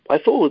I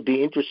thought it would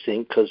be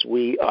interesting because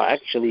we are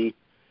actually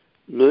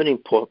learning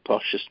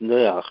Parshas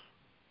Noach,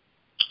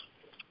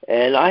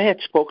 and I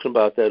had spoken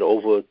about that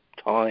over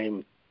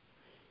time,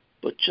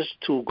 but just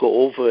to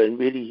go over and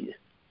really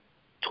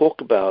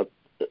talk about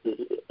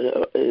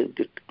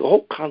the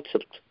whole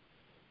concept,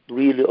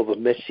 really, of a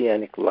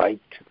messianic light.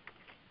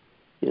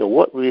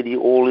 What really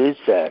all is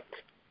that,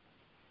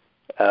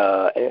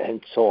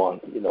 and so on.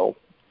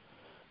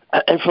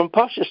 And from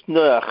Parshas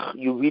Noach,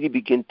 you really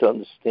begin to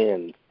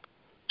understand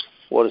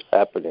what is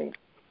happening.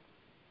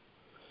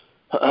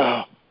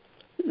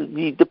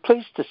 The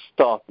place to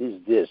start is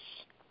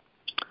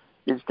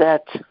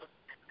that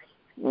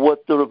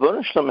what the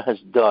Rebbeinu Shalom has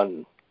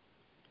done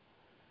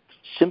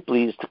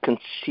simply is to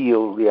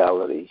conceal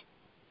reality.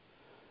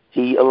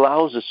 He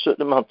allows a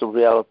certain amount of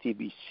reality to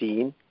be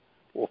seen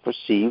or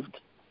perceived,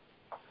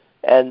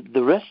 and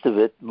the rest of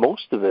it,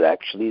 most of it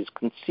actually, is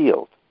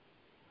concealed.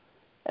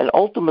 And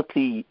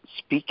ultimately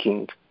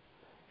speaking,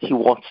 he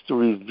wants to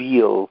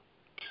reveal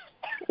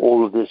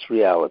all of this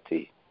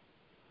reality.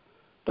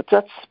 But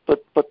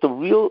the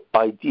real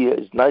idea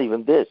is not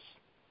even this.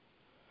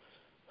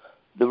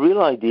 The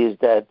real idea is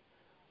that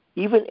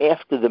even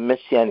after the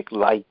messianic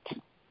light,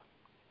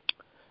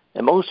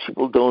 and most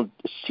people don't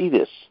see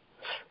this,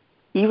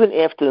 even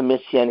after the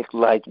messianic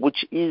light,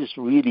 which is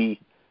really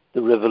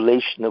the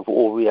revelation of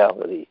all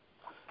reality.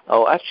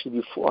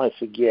 Actually, before I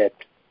forget,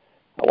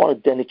 I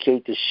want to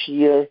dedicate the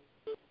shir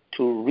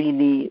to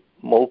Rini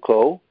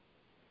Moko,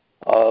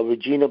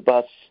 Regina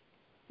Bas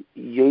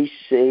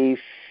Yosef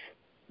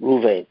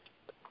Ruvain.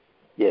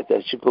 Yeah,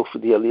 that should go for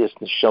the Aliyas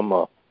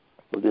Neshama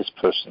of this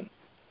person.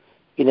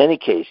 In any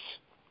case,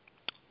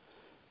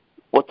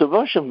 what the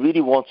Russian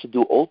really wants to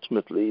do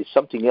ultimately is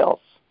something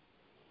else.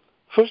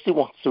 First, he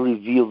wants to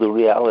reveal the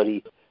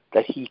reality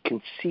that he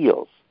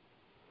conceals.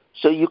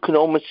 So you can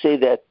almost say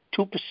that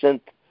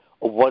 2%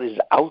 of what is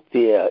out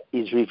there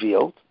is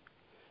revealed,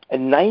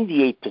 and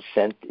 98%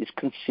 is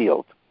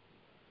concealed,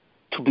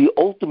 to be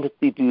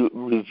ultimately be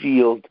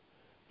revealed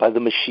by the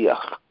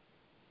Mashiach.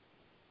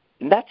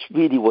 And that's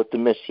really what the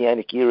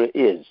Messianic era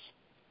is.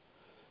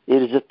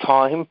 It is a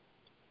time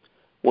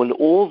when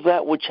all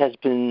that which has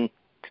been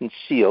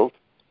concealed,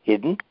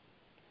 hidden,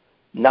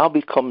 now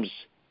becomes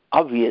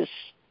obvious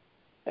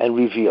and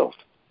revealed.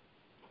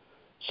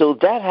 So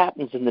that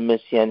happens in the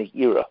Messianic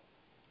era.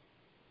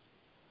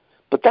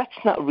 But that's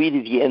not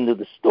really the end of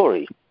the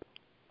story.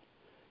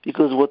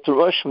 Because what the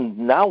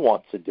Russian now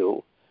wants to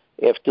do,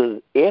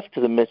 after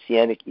the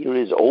Messianic era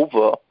is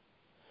over,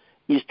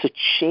 is to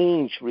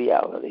change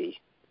reality.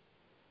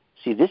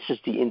 See, this is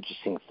the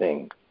interesting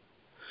thing.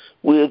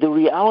 Where the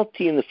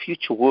reality in the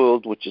future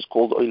world, which is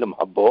called Olam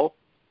Haba,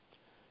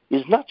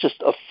 is not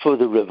just a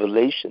further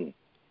revelation.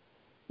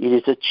 It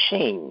is a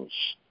change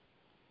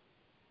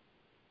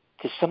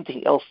to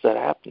something else that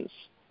happens.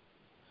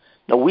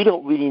 Now, we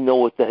don't really know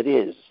what that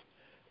is.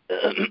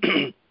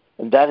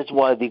 And that is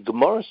why the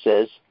Gemara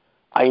says,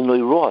 Ayin lo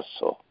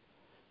yiraso.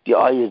 The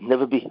eye has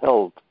never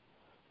beheld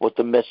what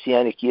the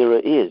Messianic era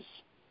is.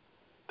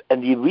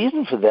 And the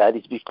reason for that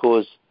is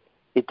because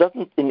it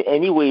doesn't in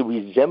any way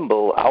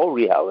resemble our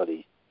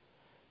reality.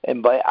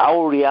 And by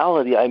our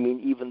reality, I mean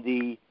even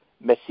the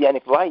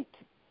Messianic light,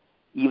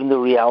 even the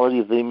reality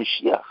of the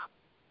Mashiach.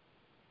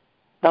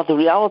 Now, the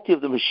reality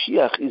of the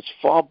Mashiach is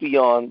far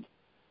beyond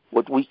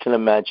what we can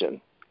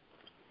imagine.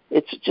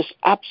 It's just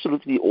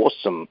absolutely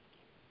awesome.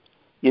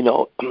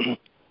 Maybe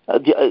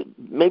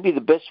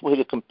the best way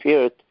to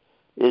compare it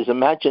is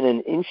imagine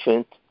an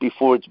infant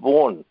before it's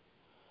born.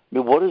 I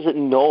mean, what does it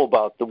know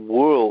about the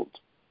world?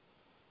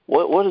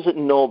 What does it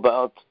know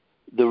about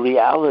the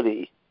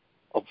reality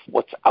of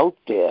what's out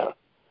there?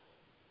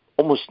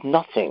 Almost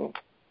nothing.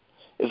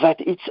 In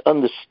fact, its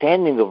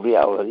understanding of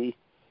reality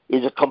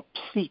is a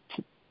complete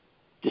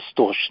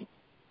distortion.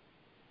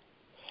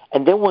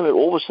 And then when it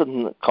all of a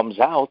sudden comes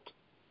out,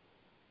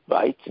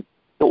 right,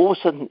 all of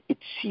a sudden it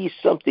sees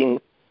something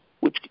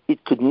which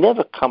it could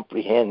never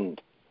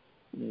comprehend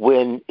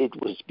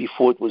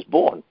before it was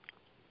born.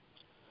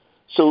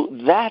 So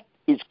that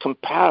is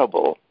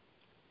comparable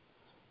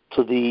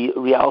to the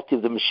reality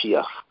of the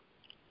Mashiach,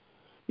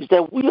 is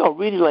that we are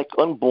really like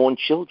unborn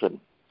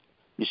children,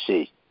 you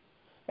see.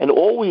 And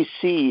all we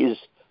see is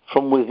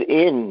from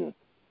within,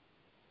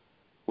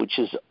 which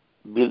is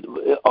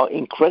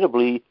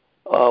incredibly,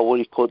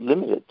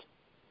 limited.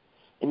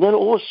 And then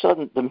all of a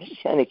sudden, the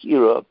Messianic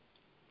era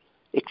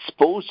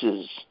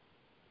exposes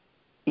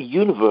a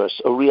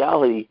universe, a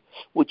reality,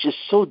 which is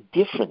so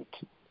different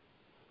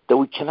that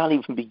we cannot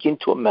even begin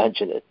to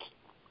imagine it,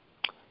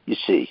 you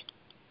see.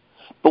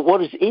 But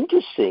what is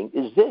interesting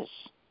is this,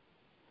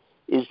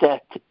 is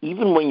that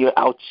even when you're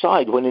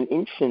outside, when an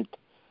infant,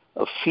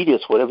 a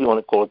fetus, whatever you want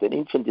to call it, an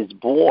infant is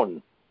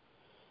born,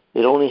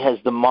 it only has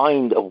the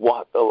mind of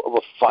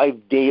a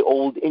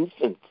 5-day-old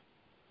infant.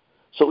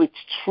 So it's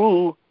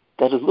true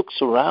that it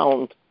looks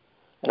around,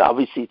 and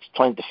obviously it's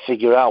trying to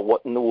figure out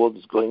what in the world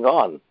is going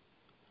on,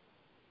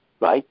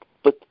 right?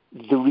 But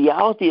the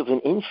reality of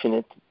an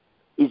infant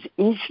is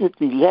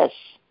infinitely less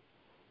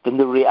than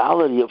the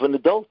reality of an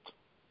adult.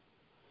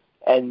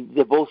 and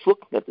they're both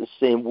looking at the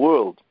same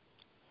world.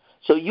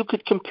 So you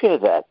could compare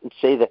that and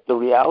say that the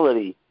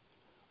reality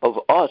of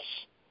us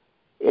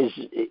is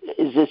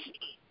this,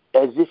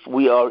 as if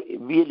we are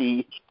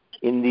really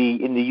in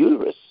the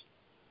universe.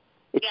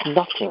 It's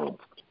nothing,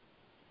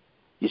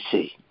 you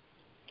see.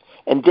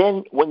 And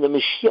then when the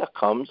Mashiach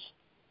comes,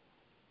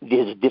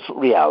 there's a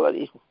different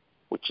reality,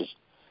 which is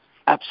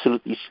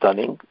absolutely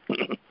stunning.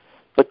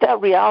 But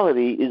that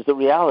reality is the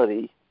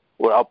reality,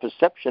 or our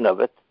perception of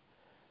it,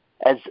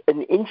 as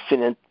an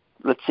infinite,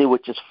 let's say,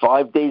 which is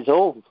 5 days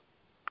old.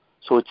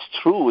 So it's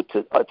true,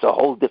 it's a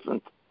whole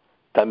different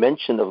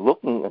dimension of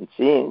looking and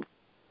seeing.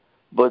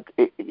 But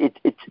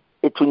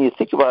it's when you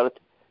think about it,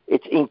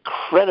 it's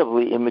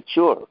incredibly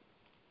immature.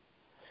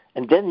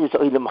 And then there's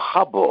Olam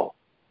Haba,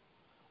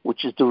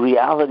 which is the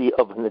reality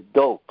of an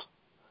adult,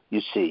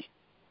 you see.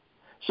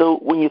 So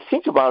when you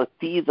think about it,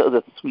 these are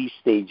the three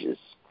stages,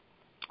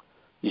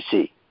 you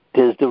see.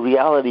 There's the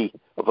reality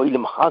of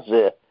Olam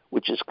Hazeh,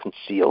 which is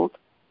concealed.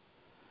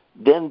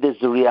 Then there's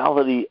the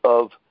reality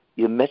of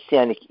your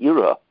Messianic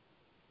era,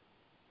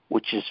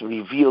 which is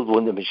revealed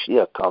when the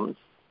Mashiach comes.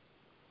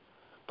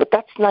 But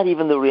that's not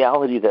even the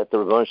reality that the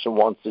Rebbeinu Shalom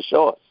wants to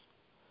show us.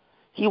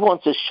 He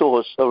wants to show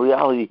us a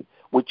reality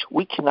which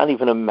we cannot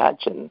even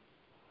imagine.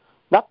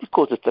 Not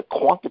because it's a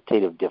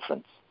quantitative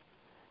difference,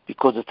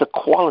 because it's a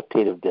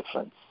qualitative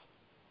difference.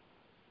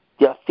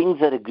 There are things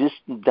that exist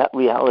in that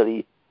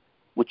reality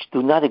which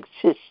do not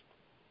exist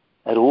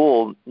at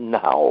all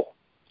now.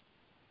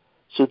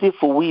 So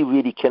therefore, we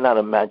really cannot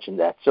imagine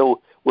that.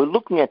 So we're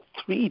looking at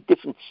three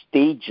different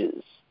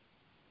stages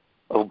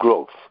of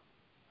growth,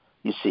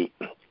 you see.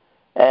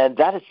 And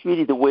that is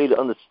really the way to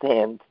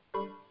understand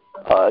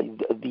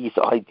these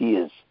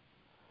ideas.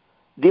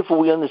 Therefore,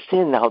 we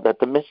understand now that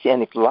the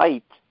Messianic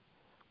light,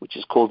 which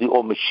is called the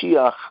Or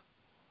Mashiach,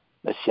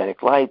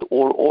 Messianic light,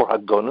 or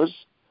Hagonus,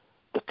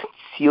 the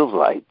concealed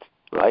light,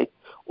 right?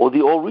 Or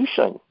the Or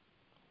Rishon,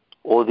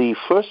 or the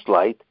first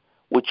light,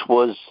 which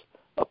was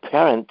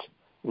apparent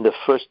in the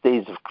first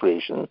days of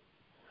creation.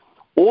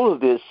 All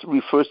of this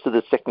refers to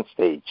the second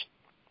stage,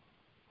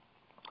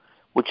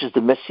 which is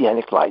the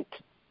Messianic light.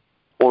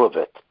 All of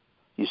it,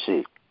 you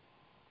see.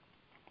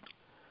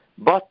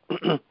 But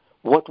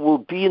what will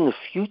be in the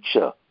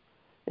future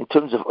in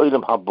terms of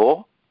Olam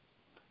Haba,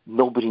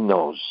 nobody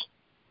knows.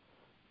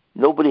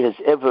 Nobody has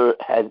ever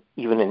had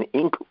even an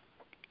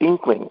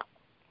inkling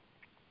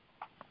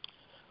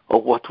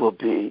of what will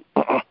be.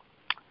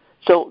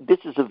 So this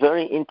is a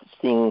very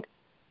interesting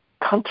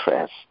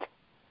contrast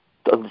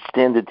to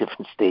understand the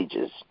different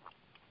stages.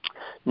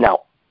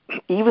 Now,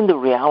 even the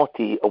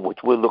reality of which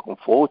we're looking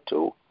forward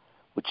to,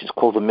 which is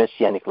called the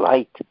Messianic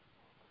light,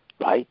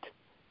 right?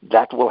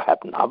 That will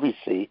happen,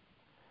 obviously,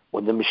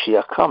 when the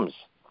Mashiach comes.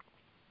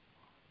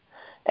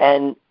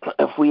 And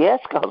if we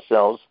ask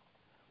ourselves,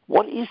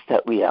 what is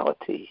that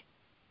reality?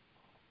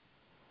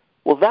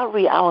 Well, that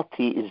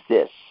reality is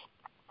this.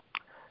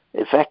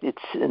 In fact,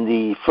 it's in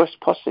the first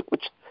pasuk,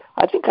 which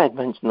I think I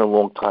mentioned a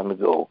long time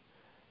ago.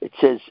 It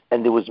says,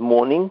 and there was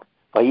morning,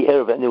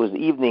 Vayerev, and there was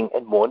evening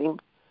and morning,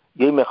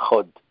 Yom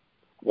Echad,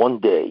 one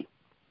day.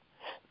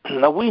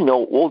 Now we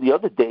know all the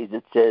other days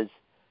it says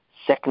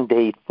second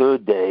day,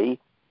 third day,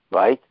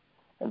 right?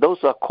 And those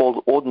are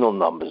called ordinal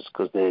numbers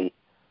because they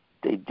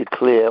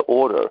declare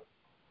order.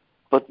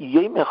 But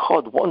Yom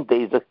Echad, one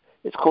day,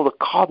 it's called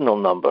a cardinal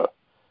number.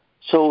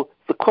 So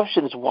the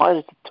question is, why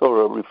does the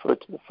Torah refer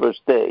to the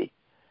first day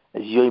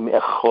as Yom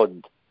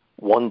Echad,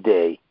 one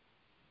day?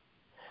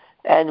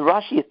 And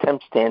Rashi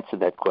attempts to answer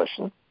that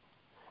question.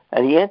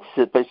 And he answers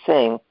it by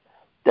saying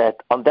that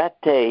on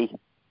that day,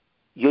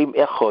 Yom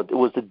Echad, it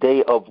was the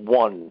day of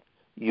one.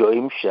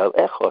 Yom Shel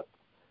Echad,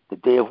 the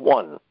day of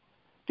one.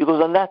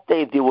 Because on that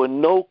day, there were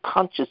no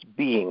conscious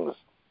beings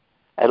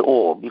at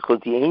all, because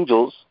the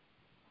angels,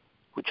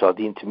 which are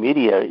the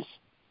intermediaries,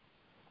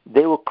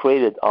 they were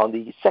created on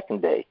the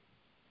second day.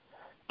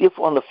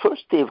 Therefore, on the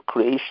first day of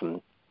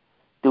creation,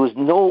 there was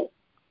no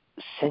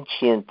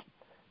sentient,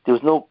 there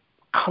was no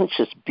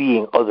conscious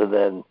being other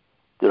than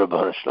the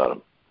Rebbeinu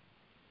Shalom.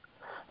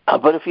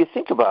 But if you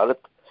think about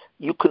it,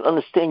 you can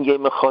understand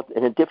Yom Echad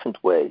in a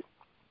different way.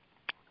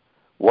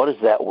 What is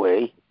that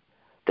way?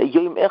 That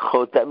Yom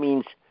Echad, that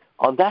means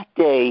on that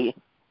day,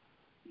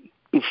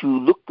 if you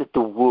looked at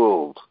the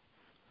world,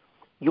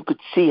 you could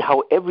see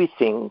how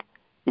everything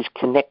is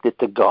connected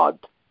to God.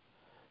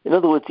 In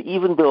other words,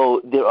 even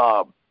though there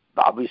are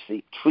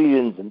obviously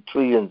trillions and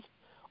trillions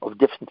of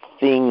different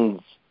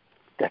things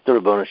that the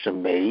Rebbeinu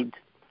Shalom made,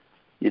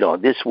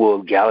 this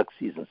world,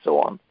 galaxies and so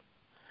on,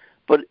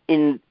 but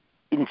in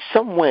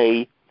some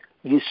way,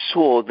 you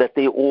saw that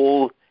they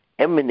all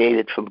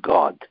emanated from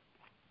God.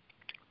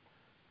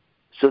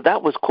 So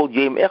that was called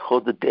Yom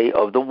Echad, the day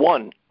of the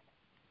one.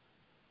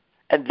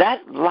 And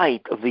that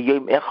light of the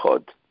Yom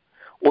Echad,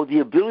 or the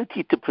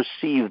ability to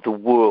perceive the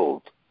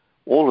world,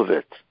 all of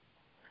it,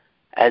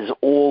 as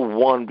all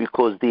one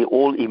because they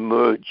all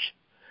emerge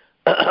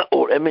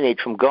or emanate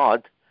from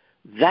God,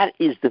 that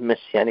is the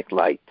Messianic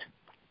light,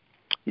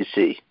 you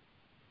see.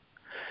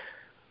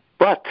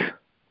 But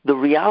the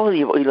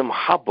reality of Olam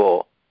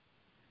Haba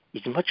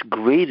is much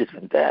greater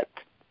than that,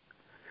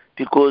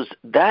 because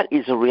that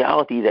is a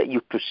reality that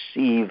you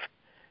perceive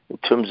in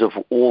terms of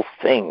all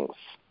things,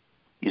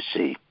 you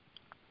see.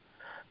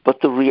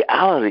 But the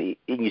reality,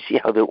 and you see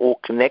how they're all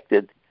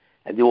connected,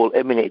 and they all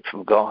emanate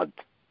from God.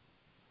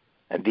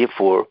 And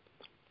therefore,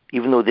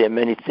 even though there are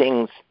many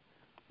things,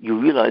 you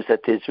realize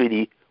that there's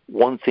really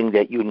one thing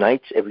that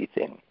unites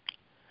everything.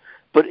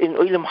 But in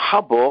Olam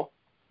Haba,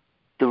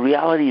 the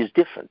reality is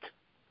different.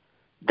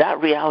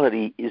 That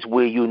reality is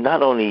where you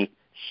not only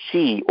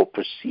see or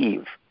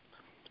perceive,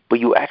 but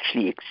you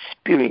actually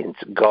experience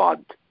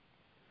God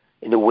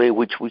in a way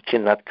which we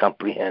cannot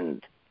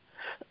comprehend.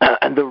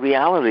 And the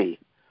reality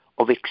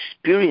of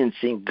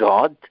experiencing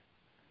God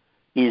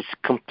is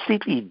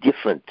completely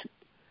different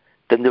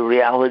than the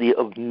reality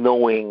of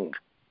knowing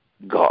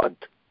God.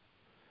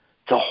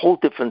 It's a whole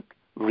different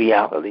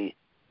reality.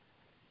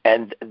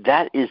 And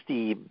that is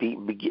the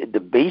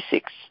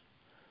basics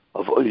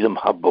of Olam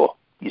Haba,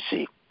 you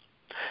see.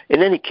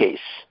 In any case,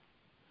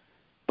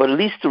 but at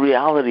least the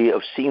reality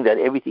of seeing that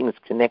everything is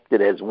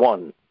connected as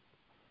one,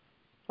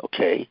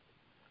 okay,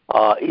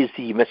 is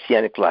the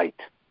Messianic light.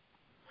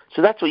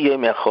 So that's what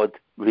Yom Echad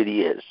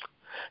really is.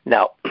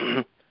 Now,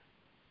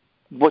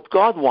 what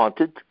God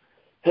wanted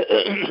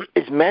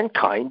is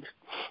mankind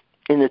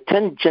in the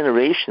 10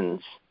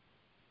 generations,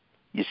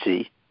 you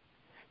see,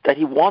 that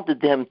he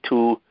wanted them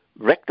to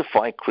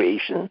rectify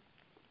creation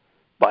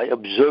by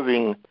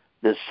observing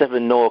the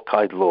 7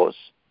 Noahide laws.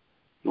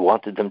 He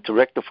wanted them to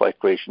rectify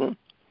creation.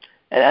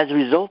 And as a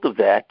result of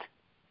that,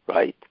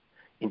 right,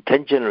 in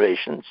 10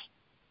 generations,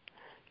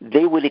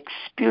 they would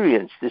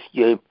experience this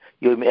Yom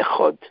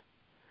Echad.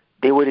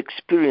 They would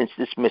experience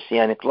this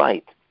Messianic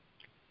light.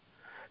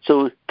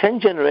 So 10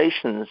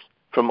 generations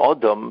from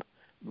Adam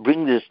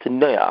bring this to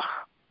Noach.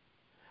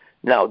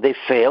 Now, they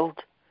failed,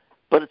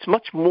 but it's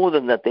much more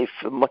than that. They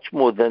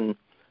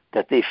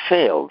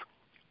failed.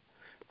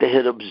 They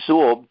had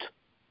absorbed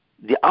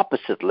the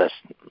opposite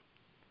lesson,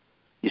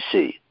 you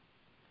see.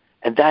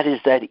 And that is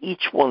that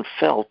each one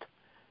felt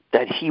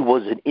that he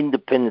was an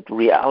independent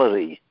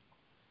reality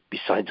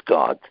besides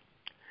God.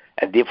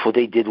 And therefore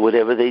they did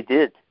whatever they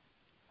did.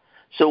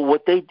 So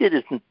what they did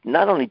is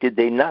not only did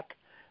they not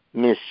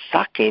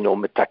misaken or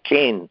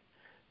mitaken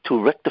to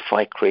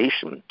rectify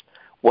creation,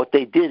 what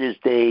they did is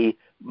they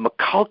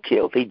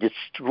makalkel, they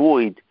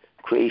destroyed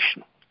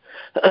creation.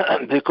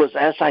 Because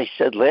as I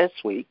said last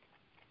week,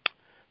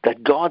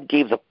 that God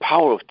gave the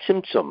power of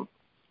Tzimtzum,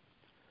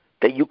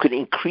 that you could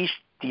increase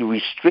the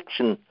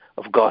restriction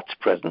of God's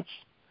presence.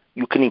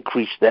 You can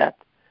increase that.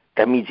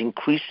 That means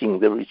increasing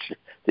the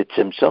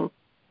Tzimtzum.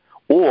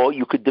 Or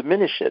you could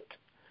diminish it.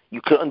 You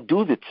could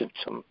undo the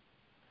Tzimtzum.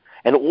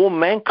 And all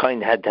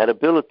mankind had that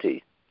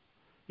ability,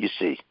 you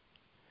see.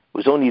 It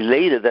was only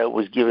later that it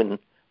was given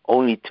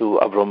only to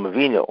Avraham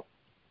Avinu.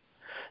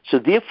 So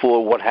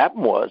therefore, what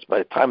happened was, by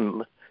the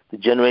time the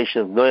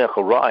generation of Noach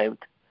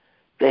arrived,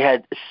 they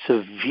had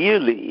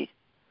severely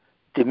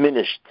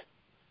diminished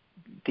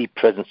the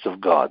presence of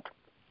God.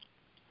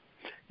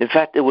 In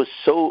fact, it was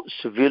so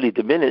severely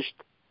diminished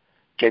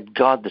that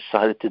God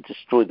decided to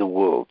destroy the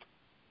world.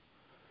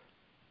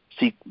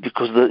 See,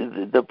 because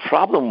the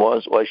problem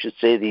was, or I should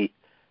say the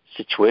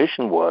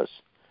situation was,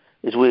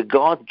 is where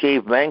God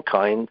gave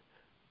mankind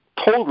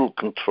total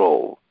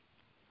control.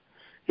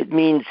 It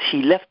means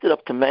he left it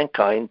up to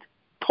mankind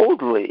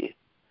totally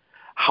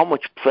how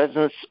much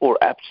presence or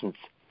absence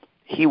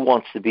he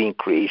wants to be in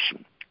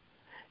creation.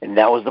 And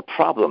that was the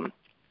problem.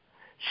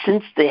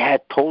 Since they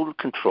had total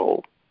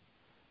control,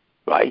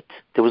 right,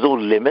 there was no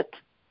limit.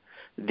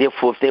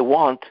 Therefore, if they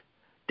want,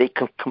 they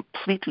can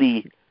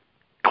completely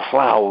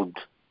cloud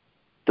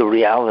the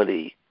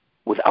reality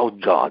without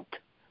God,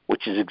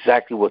 which is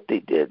exactly what they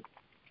did.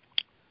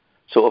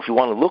 So if you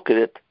want to look at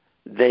it,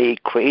 they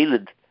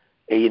created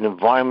an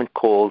environment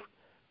called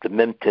the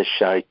Memtesh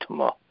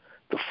Shaituma,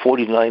 the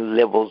 49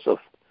 levels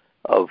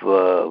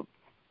of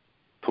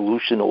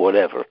pollution or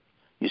whatever,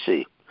 you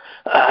see.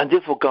 And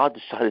therefore God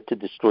decided to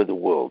destroy the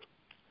world.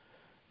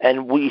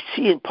 And we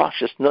see in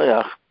Parshas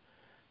Noach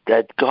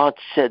that God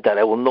said that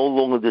I will no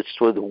longer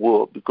destroy the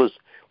world, because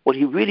what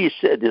he really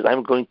said is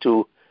I'm going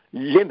to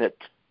limit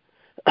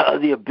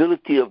the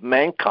ability of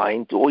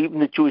mankind, or even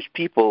the Jewish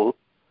people,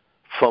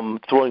 from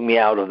throwing me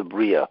out of the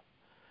Bria.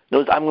 In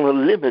other words, I'm going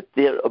to limit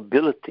their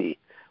ability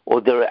or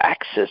their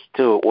access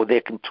to or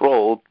their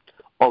control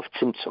of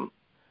Tzimtzum.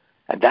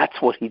 And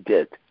that's what he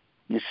did,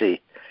 you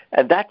see.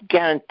 And that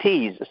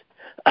guarantees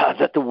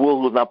that the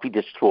world will not be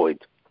destroyed,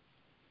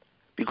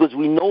 because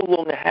we no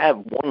longer have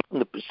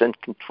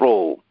 100%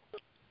 control,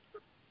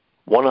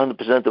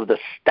 100% of the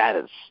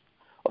status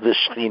of the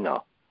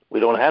Shekhinah. We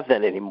don't have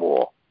that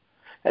anymore.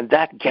 And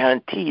that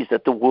guarantees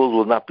that the world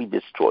will not be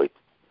destroyed.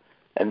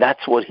 And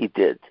that's what he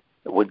did,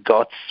 when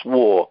God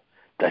swore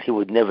that he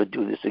would never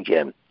do this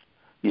again,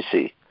 you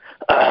see.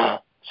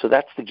 So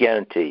that's the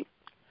guarantee.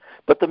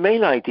 But the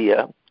main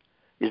idea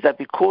is that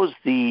because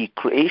the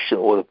creation,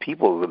 or the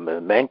people,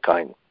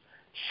 mankind,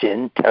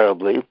 sinned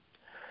terribly,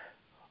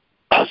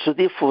 so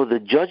therefore the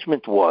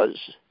judgment was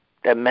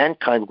that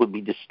mankind would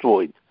be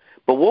destroyed.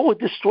 But what would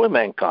destroy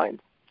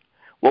mankind?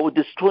 What would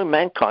destroy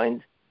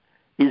mankind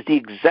is the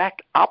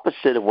exact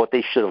opposite of what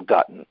they should have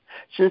gotten.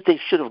 Since they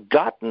should have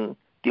gotten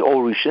the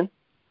Orishan,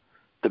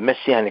 the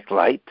Messianic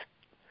light,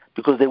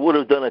 because they would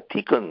have done a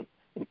tikkun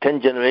in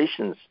 10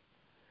 generations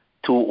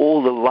to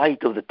all the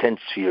light of the 10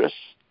 spheres,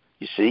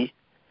 you see,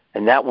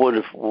 and that would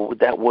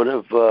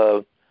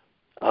have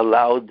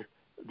allowed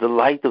the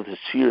light of the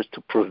spheres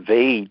to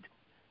pervade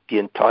the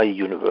entire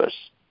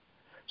universe.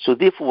 So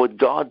therefore what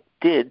God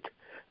did,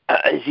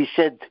 as he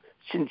said,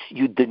 since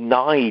you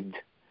denied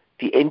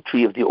the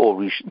entry of the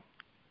Orishan,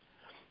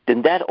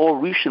 then that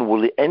Orishan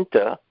will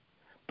enter,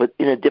 but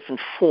in a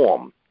different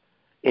form,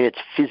 in its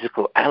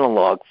physical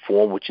analog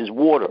form, which is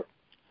water.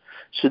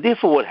 So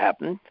therefore what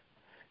happened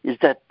is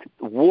that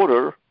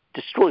water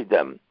destroyed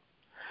them,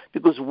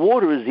 because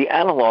water is the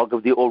analog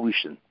of the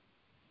Orishan.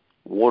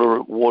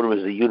 Water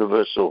is a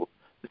universal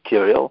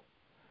material,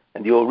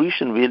 and the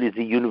Orishan really is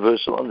the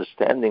universal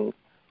understanding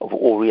of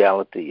all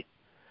reality.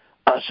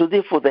 So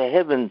therefore the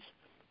heavens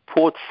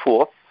poured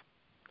forth,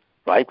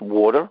 right,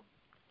 water,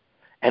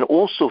 and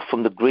also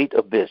from the great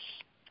abyss.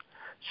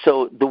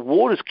 So the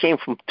waters came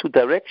from two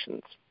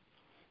directions.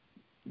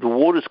 The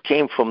waters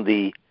came from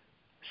the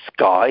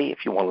sky, if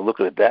you want to look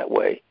at it that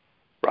way,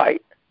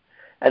 right?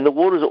 And the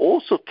waters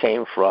also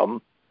came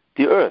from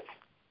the earth,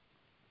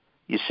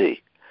 you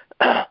see,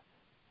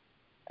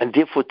 and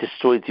therefore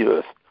destroyed the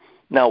earth.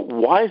 Now,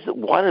 why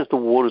does the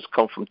waters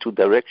come from two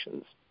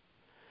directions?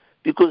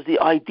 Because the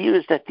idea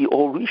is that the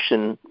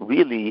Orishan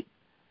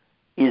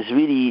is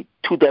really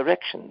two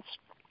directions,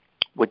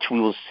 which we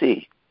will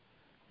see,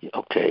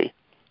 okay?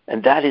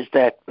 And that is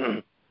that,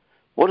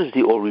 what is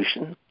the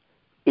Orishan?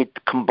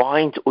 It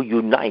combines or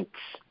unites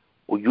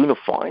or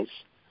unifies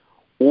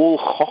all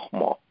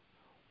Chokhmah,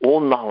 all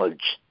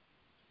knowledge,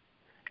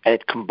 and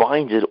it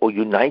combines it or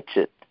unites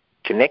it,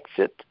 connects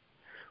it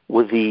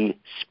with the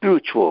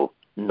spiritual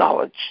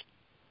knowledge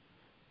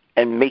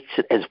and makes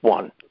it as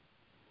one.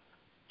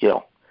 You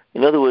know,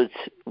 in other words,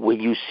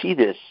 when you see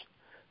this,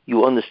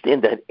 you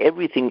understand that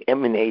everything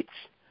emanates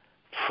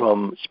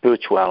from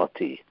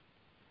spirituality.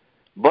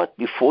 But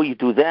before you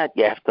do that,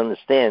 you have to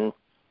understand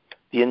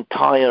the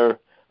entire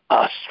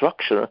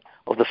structure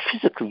of the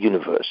physical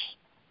universe.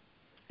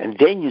 And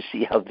then you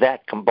see how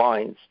that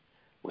combines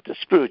with the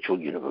spiritual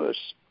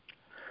universe.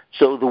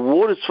 So the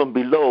waters from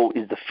below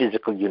is the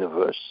physical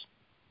universe.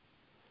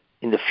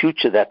 In the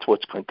future, that's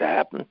what's going to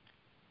happen.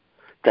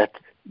 That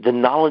the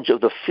knowledge of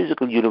the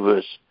physical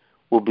universe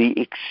will be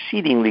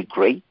exceedingly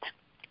great.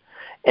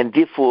 And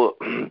therefore,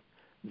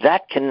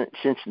 that can,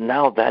 since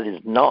now that is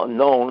not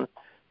known,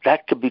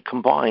 that could be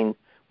combined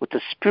with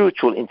the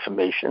spiritual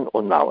information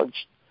or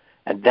knowledge,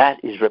 and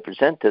that is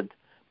represented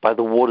by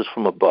the waters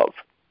from above.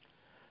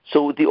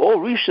 So the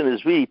Orishan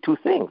is really two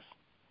things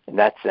in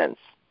that sense.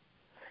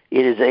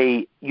 It is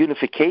a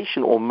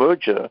unification or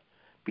merger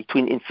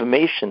between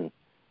information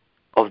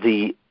of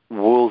the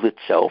world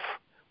itself,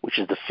 which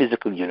is the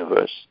physical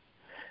universe,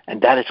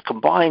 and that is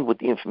combined with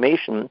the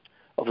information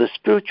of the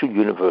spiritual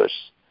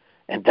universe,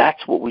 and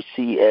that's what we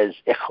see as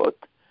echad,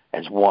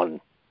 as one.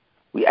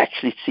 We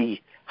actually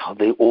see how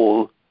they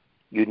all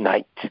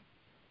unite,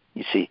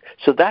 you see.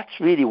 So that's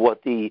really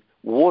what the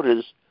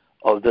waters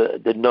of the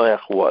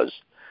Noach was.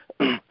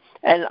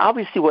 And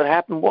obviously what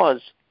happened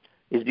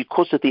is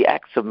because of the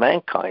acts of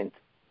mankind,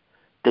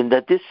 then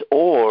that this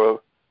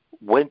ore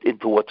went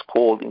into what's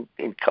called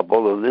in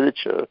Kabbalah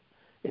literature,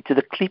 into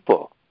the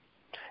Klippo.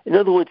 In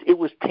other words, it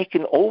was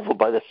taken over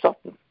by the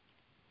Satan.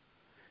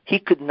 He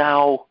could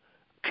now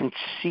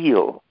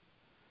conceal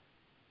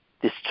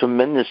this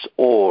tremendous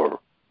ore,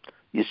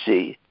 you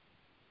see.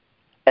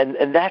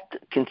 And that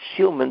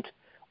concealment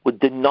would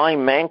deny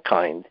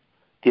mankind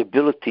the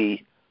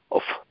ability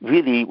of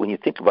really, when you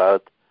think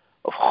about it,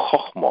 of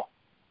Chokhmah.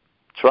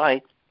 That's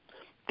right.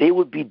 They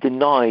would be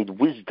denied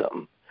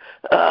wisdom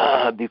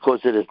because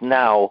it is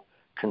now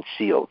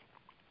concealed.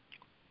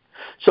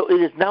 So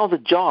it is now the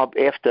job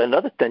after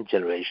another 10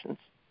 generations.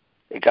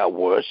 It got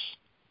worse,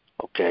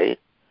 okay?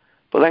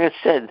 But like I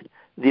said,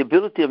 the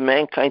ability of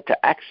mankind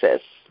to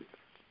access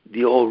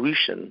the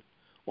Orishan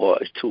or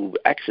to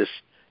access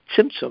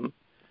Tzimtzum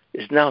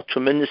is now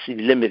tremendously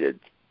limited.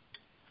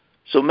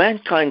 So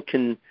mankind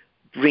can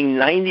bring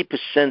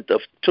 90%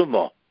 of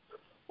tumah,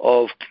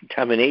 of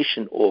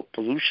contamination or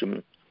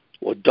pollution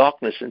or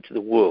darkness into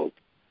the world,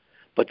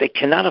 but they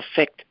cannot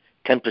affect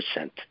 10%.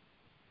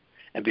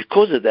 And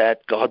because of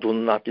that, God will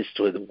not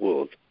destroy the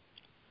world.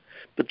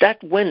 But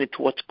that went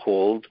into what's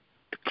called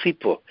the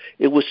Klippa.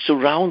 It was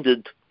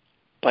surrounded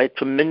by a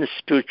tremendous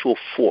spiritual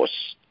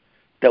force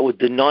that would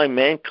deny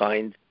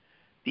mankind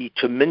the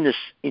tremendous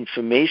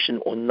information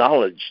or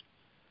knowledge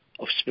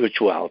of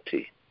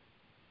spirituality.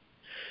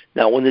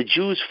 Now, when the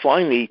Jews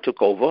finally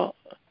took over,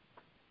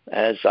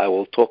 as I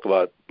will talk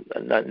about,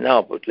 not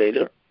now, but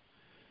later,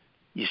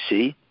 you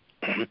see,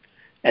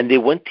 and they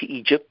went to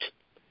Egypt,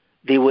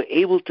 they were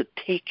able to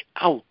take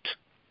out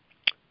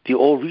the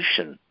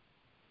Orishan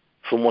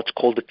from what's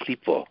called the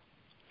Klippa.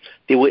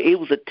 They were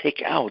able to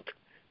take out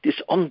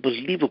this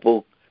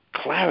unbelievable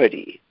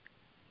clarity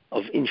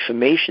of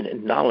information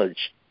and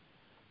knowledge,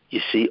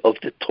 you see, of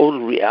the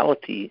total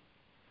reality.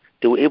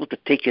 They were able to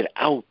take it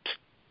out.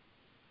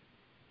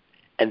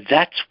 And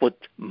that's what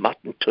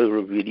Matan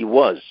Torah really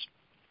was.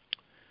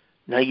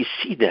 Now you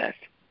see that,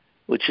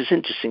 which is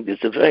interesting. There's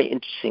a very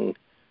interesting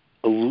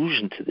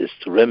allusion to this,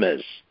 to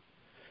Remez,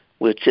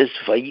 where it says,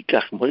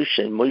 Vayikach Moshe,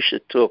 and Moshe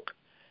took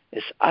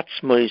es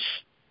atzmos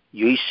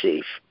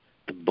Yosef,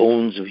 the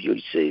bones of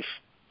Yosef.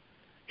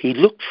 He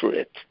looked for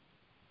it,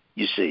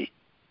 you see.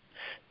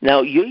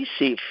 Now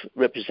Yosef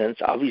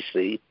represents,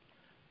 obviously,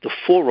 the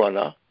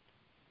forerunner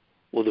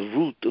or the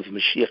root of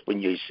Mashiach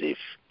ben Yosef.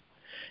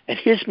 And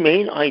his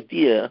main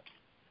idea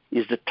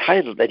is the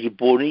title that he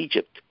bore in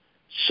Egypt,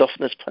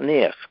 Sofnas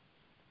Paneach,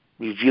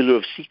 revealer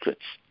of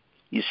secrets,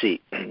 you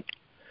see.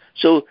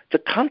 So the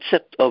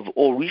concept of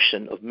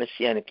Orishan, of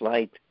Messianic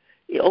light,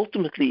 it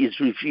ultimately is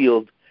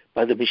revealed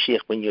by the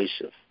Mashiach ben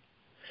Yosef.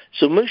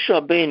 So Moshe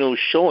Rabbeinu is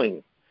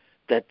showing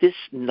that this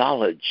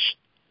knowledge,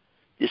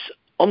 this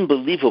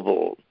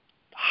unbelievable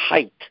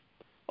height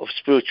of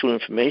spiritual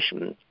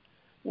information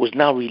was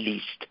now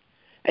released,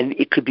 and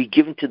it could be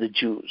given to the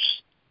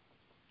Jews.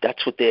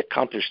 That's what they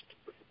accomplished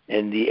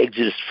in the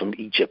exodus from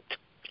Egypt.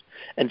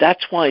 And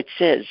that's why it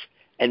says,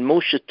 and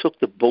Moshe took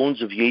the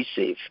bones of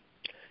Yosef.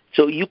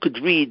 So you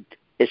could read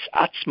Es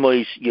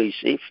Atzmos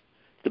Yosef,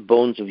 the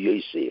bones of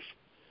Yosef.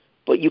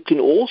 But you can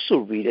also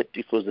read it,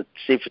 because the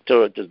Sefer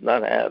Torah does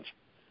not have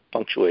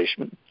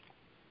punctuation,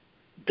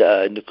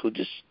 the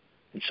Nekudis,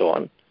 and so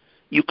on.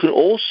 You can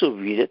also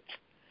read it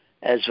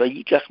as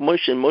Vayikach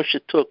Moshe, and Moshe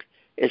took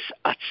Es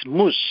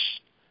Atzmut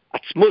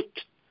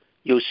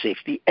Yosef,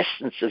 the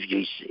essence of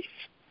Yosef,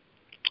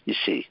 you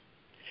see.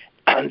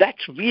 And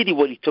that's really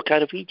what he took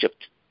out of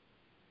Egypt.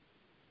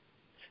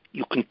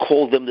 You can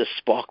call them the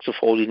sparks of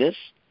holiness,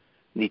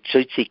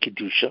 Nitzotze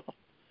Kedusha,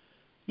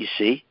 you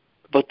see,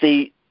 but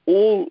they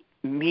all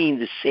mean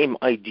the same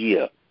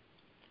idea.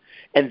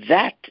 And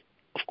that,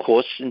 of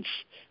course, since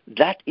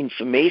that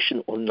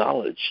information or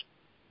knowledge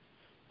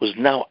was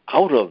now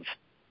out of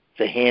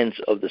the hands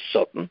of the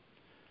Sultan,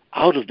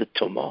 out of the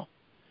Tumah,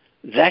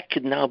 that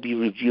could now be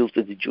revealed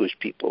to the Jewish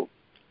people,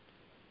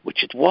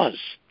 which it was.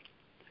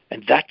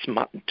 And that's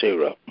Matan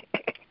Torah.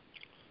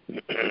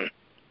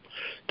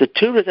 The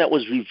Torah that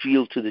was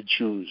revealed to the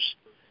Jews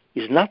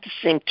is not the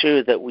same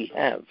Torah that we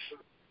have,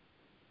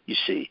 you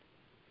see.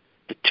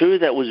 The Torah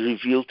that was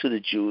revealed to the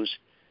Jews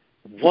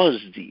was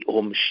the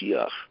Or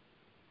Mashiach.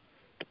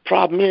 The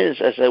problem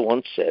is, as I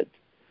once said,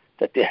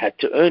 that they had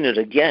to earn it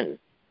again,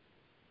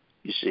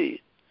 you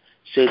see.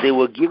 So they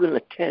were given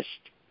a test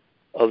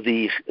of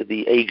the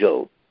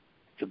Egel,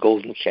 the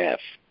golden calf.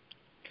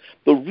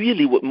 But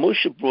really what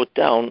Moshe brought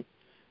down,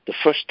 the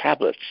first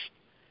tablets,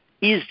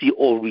 is the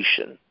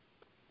Orishan,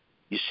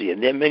 you see.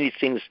 And there are many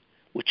things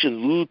which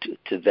allude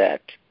to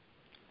that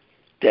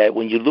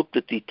when you looked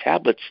at the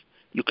tablets,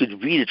 you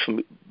could read it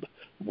from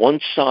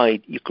one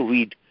side, you could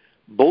read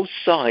both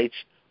sides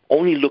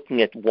only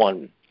looking at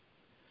one,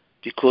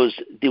 because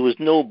there was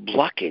no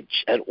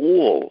blockage at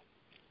all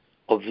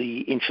of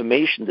the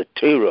information, the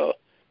Torah,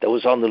 that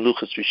was on the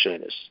Luchas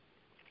Rishonos,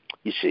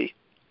 you see.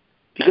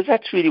 Because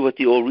that's really what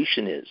the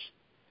Orishan is.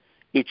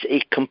 It's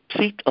a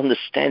complete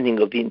understanding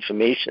of the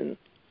information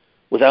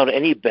without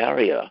any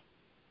barrier,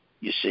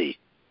 you see.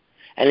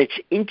 And it's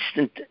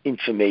instant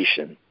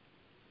information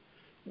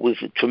with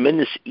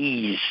tremendous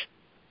ease,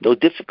 no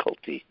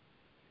difficulty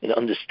in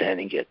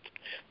understanding it.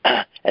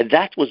 And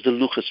that was the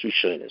Luchas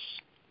Rishonos.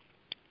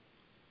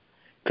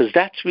 Because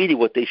that's really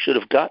what they should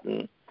have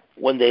gotten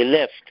when they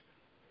left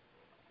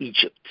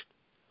Egypt,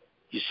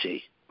 you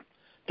see.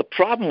 The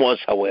problem was,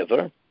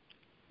 however,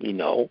 we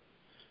know,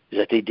 is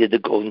that they did the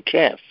golden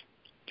calf,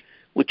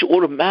 which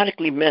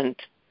automatically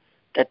meant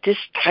that this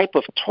type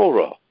of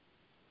Torah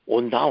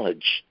or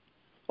knowledge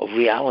of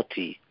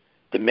reality,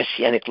 the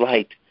Messianic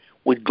light,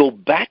 would go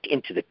back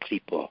into the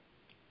Klippa.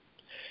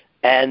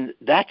 And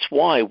that's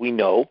why we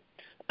know,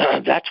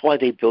 that's why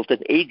they built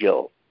an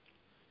Egel,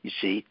 you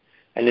see.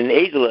 And an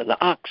Egel, an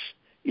ox,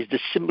 is the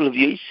symbol of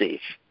Yosef.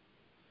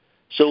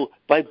 So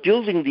by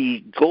building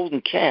the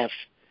golden calf,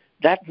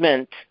 that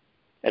meant,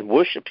 and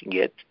worshipping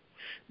it,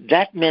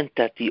 that meant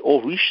that the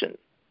Orishan,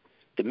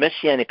 the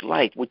Messianic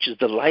light, which is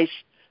the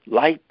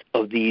light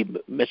of the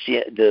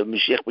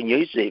Mashiach ben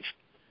Yosef,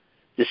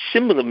 the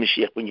symbol of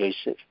Mashiach ben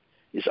Yosef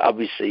is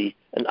obviously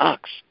an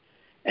ox.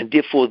 And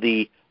therefore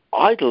the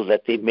idol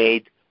that they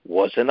made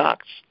was an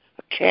ox,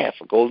 a calf,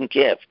 a golden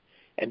calf.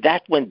 And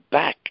that went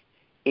back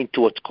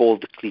into what's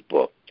called the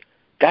Klippa.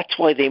 That's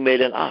why they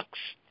made an ox,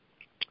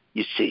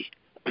 you see,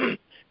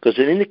 because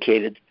it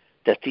indicated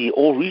that the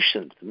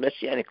Orishan, the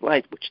Messianic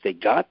light, which they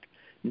got,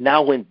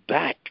 now went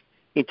back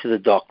into the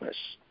darkness.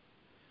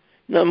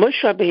 Now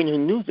Moshe Rabbeinu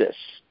knew this,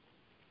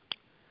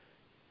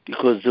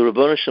 because the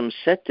Rebbeinu Shem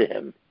said to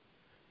him,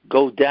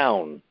 go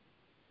down,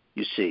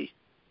 you see,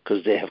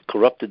 because they have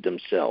corrupted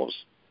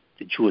themselves,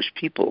 the Jewish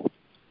people.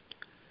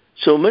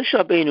 So Moshe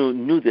Rabbeinu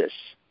knew this,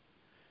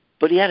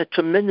 but he had a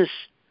tremendous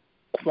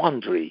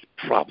quandary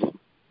problem,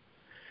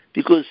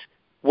 because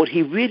what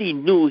he really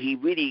knew he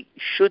really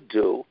should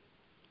do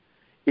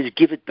is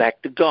give it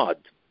back to God.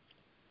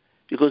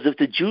 Because if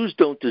the Jews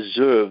don't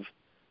deserve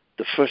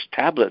the first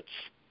tablets,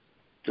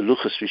 the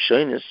Luchos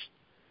Rishonos,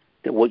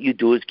 then what you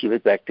do is give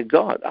it back to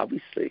God,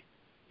 obviously,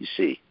 you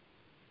see.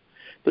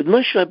 But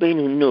Moshe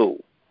Rabbeinu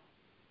knew,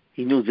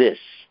 he knew this,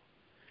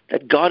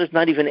 that God is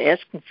not even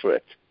asking for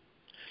it.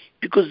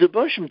 Because the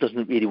Bershom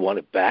doesn't really want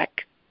it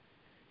back.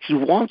 He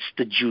wants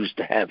the Jews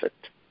to have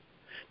it.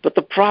 But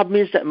the problem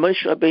is that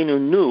Moshe Rabbeinu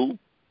knew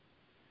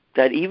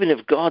that even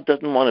if God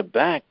doesn't want it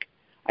back,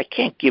 I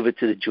can't give it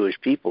to the Jewish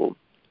people,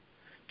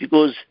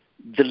 because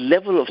the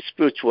level of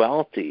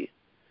spirituality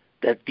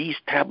that these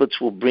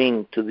tablets will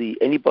bring to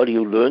anybody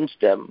who learns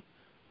them,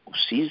 who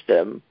sees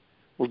them,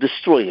 will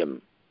destroy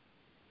him.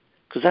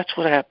 Because that's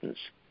what happens.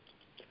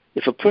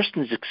 If a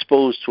person is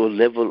exposed to a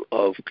level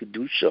of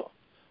Kedusha,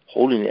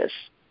 holiness,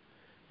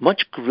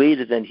 much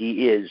greater than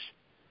he is,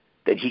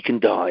 then he can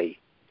die.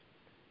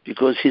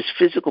 Because his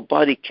physical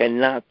body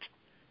cannot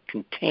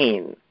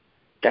contain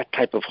that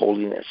type of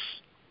holiness.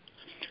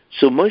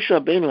 So Moshe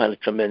Rabbeinu had a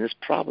tremendous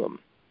problem.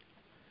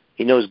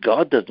 He knows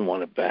God doesn't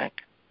want it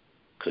back,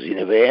 because he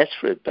never asked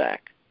for it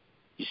back,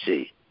 you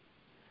see.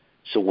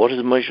 So what does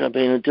Moshe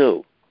Rabbeinu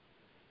do?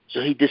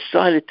 So he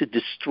decided to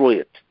destroy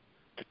it,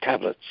 the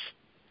tablets.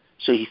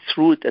 So he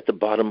threw it at the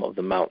bottom of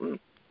the mountain.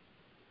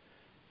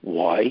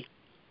 Why?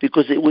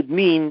 Because it would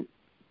mean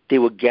they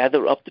would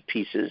gather up the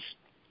pieces,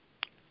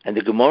 and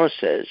the Gemara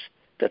says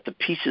that the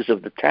pieces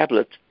of the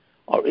tablet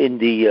are in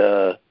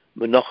the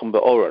Menachem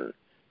Be'oron.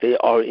 They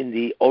are in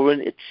the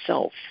Oron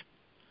itself,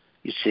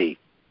 you see.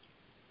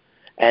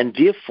 And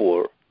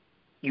therefore,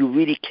 you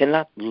really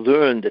cannot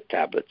learn the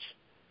tablets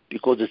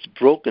because it's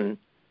broken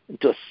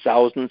into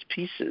 1,000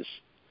 pieces,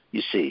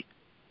 you see.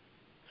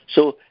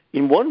 So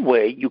in one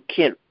way, you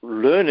can't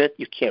learn it,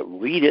 you can't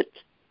read it,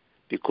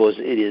 because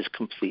it is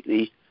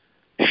completely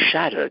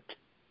shattered.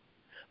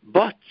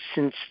 But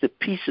since the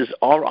pieces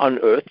are on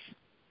earth,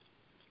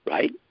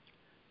 right,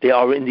 they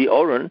are in the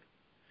Oron,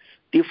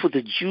 therefore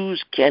the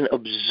Jews can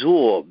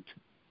absorb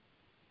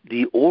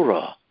the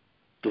aura,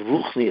 the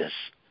ruchnius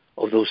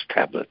of those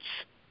tablets.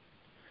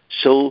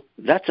 So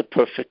that's a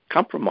perfect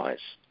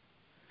compromise.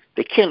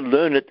 They can't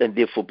learn it and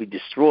therefore be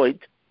destroyed,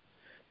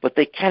 but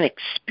they can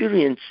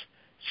experience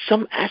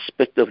some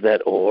aspect of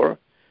that aura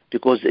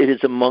because it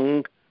is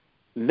among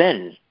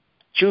men,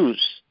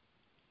 Jews,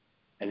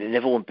 and they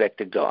never went back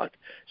to God.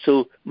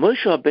 So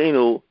Moshe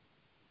Rabbeinu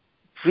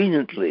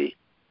brilliantly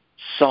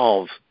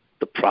solved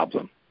the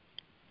problem.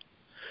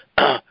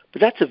 But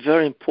that's a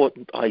very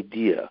important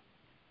idea,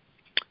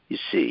 you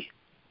see.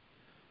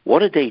 What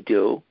did they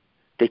do?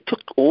 They took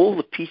all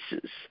the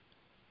pieces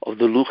of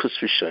the Luchos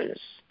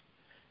Rishonos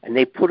and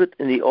they put it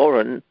in the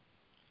Oron,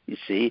 you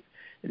see.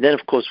 And then,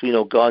 of course, we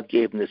know God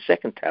gave them the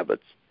second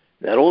tablets.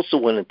 That also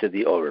went into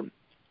the Oron.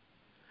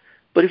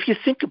 But if you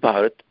think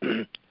about it,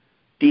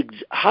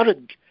 how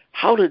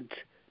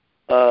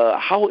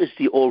is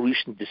the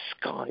Orishan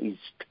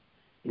disguised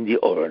in the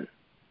Oron?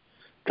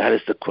 That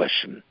is the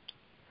question.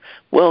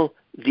 Well,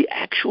 the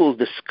actual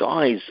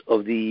disguise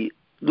of the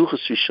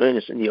Luchos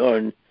Rishonos in the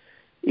Oron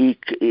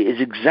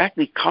is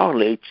exactly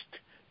correlates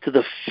to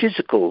the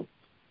physical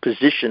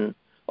position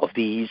of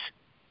these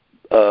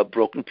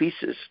broken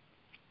pieces.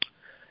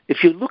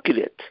 If you look at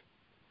it,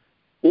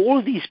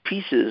 all these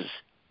pieces,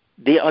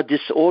 they are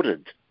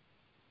disordered.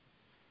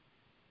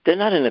 They're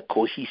not in a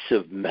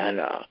cohesive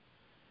manner.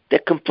 They're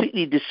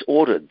completely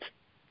disordered.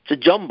 It's a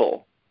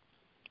jumble,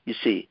 you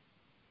see.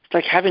 It's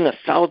like having a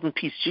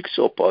 1,000-piece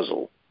jigsaw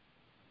puzzle,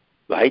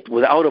 right,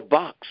 without a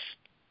box.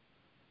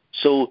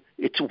 So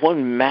it's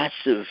one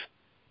massive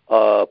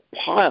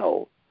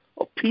pile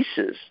of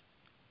pieces.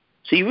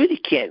 So you really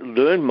can't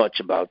learn much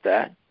about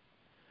that.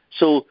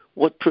 So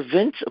what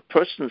prevents a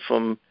person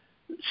from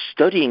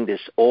studying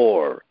this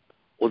or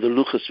the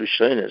Luchos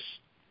Rishonos,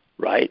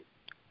 right,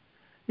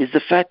 is the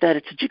fact that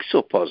it's a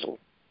jigsaw puzzle.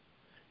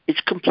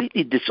 It's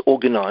completely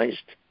disorganized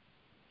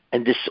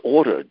and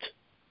disordered,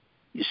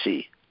 you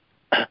see.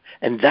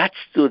 And that's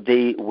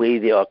the way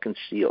they are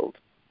concealed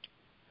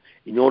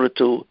in order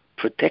to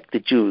protect the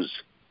Jews.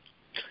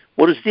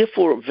 What is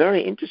therefore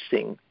very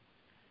interesting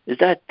is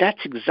that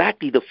that's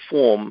exactly the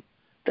form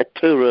that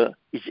Torah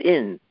is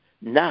in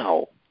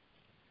now.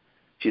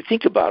 If you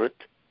think about it,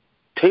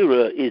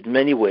 Torah is in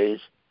many ways,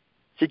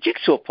 it's a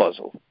jigsaw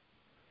puzzle,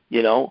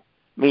 you know.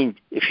 I mean,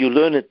 if you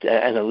learn it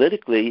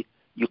analytically,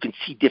 you can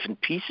see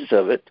different pieces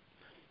of it,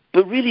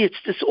 but really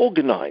it's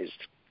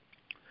disorganized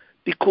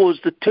because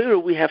the Torah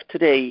we have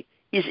today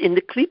is in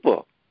the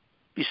Klippa.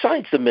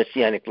 Besides the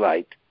Messianic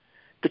light,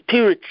 the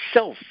Torah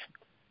itself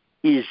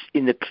is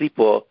in the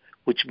Klippa,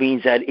 which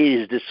means that it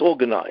is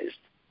disorganized,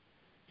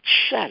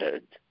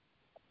 shattered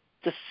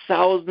to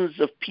thousands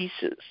of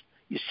pieces,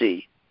 you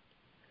see.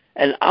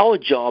 And our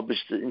job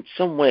is to, in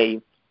some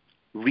way,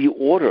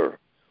 reorder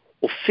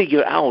or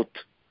figure out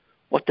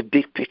what the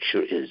big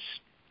picture is,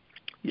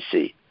 you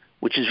see,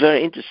 which is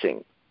very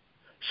interesting.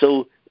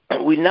 So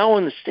we now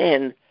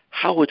understand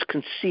how it's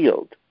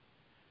concealed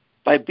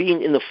by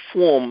being in the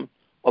form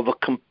of a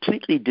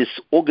completely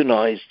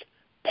disorganized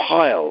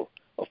pile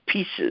of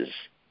pieces.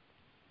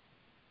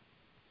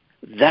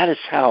 That is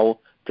how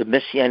the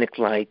Messianic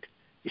light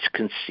is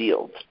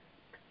concealed.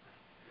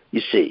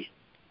 You see.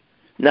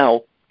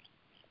 Now,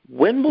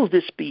 when will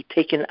this be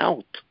taken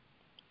out?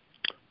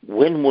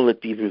 When will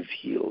it be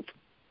revealed?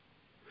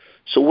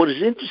 So what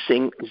is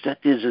interesting is that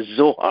there's a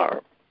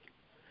Zohar,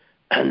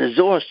 and the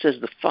Zohar says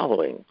the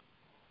following.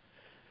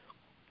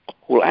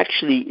 Well,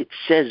 actually, it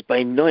says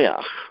by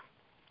Noach,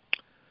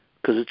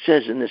 because it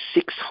says in the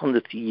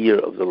 600th year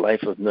of the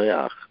life of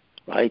Noach,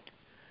 right?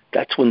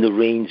 That's when the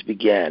rains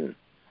began.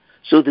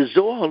 So the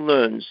Zohar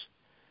learns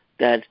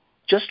that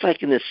just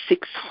like in the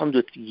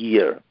 600th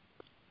year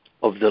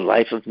of the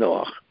life of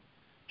Noach,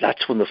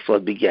 that's when the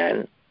flood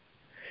began.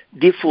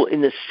 Therefore,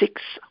 in the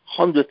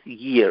 600th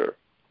year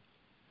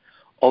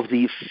of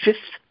the 5th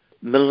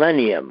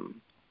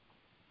millennium,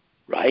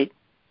 right,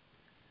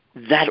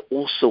 that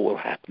also will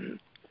happen.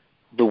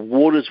 The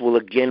waters will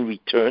again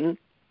return,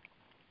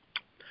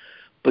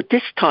 but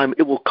this time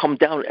it will come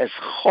down as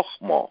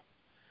chokhmah,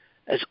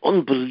 as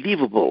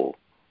unbelievable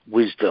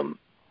wisdom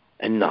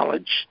and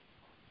knowledge.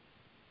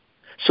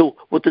 So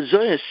what the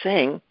Zohar is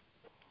saying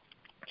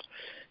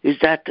is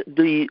that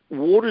the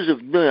waters of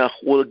Noach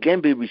will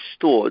again be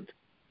restored,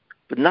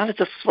 but not as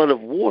a flood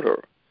of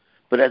water,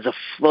 but as a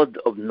flood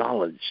of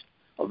knowledge,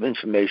 of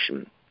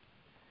information.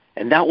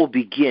 And that will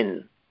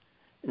begin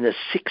in the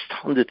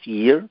 600th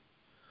year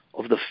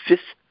of the 5th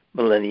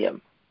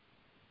millennium.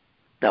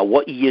 Now,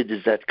 what year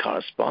does that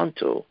correspond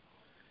to?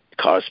 It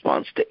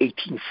corresponds to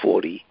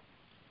 1840,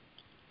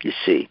 you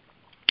see,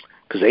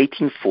 because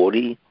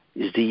 1840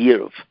 is the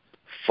year of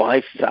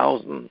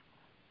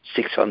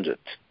 5,600.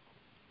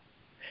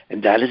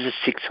 And that is the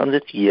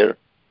 600th year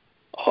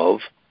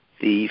of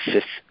the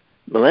 5th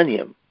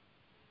millennium,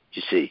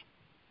 you see.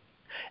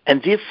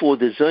 And therefore,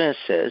 the Zohar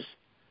says,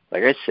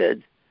 like I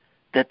said,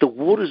 that the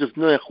waters of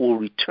Noach will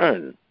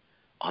return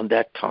on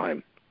that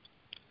time.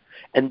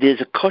 And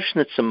there's a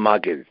Koshnetz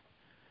Magid.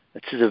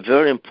 This is a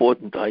very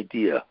important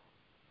idea,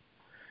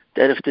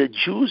 that if the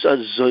Jews are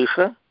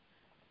Zoicha,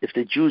 if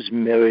the Jews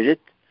merit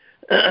it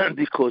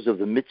because of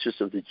the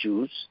mitzvahs of the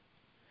Jews,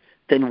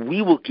 then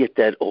we will get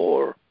that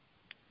ore.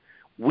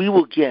 We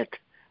will get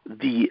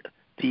the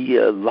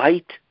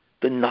light,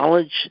 the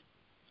knowledge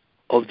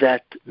of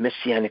that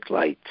messianic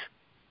light.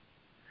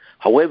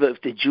 However,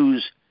 if the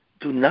Jews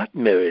do not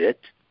merit it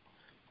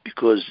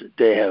because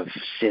they have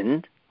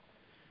sinned,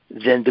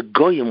 then the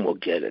Goyim will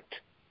get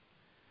it.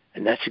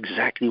 And that's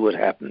exactly what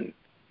happened.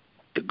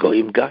 The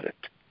Goyim got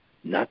it,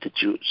 not the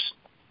Jews.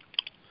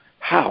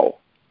 How?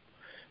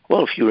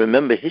 Well, if you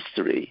remember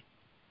history,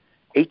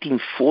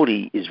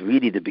 1840 is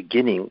really the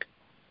beginning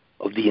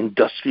of the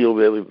Industrial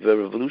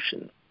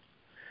Revolution.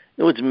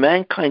 In other words,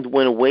 mankind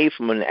went away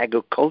from an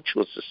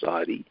agricultural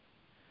society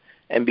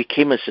and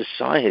became a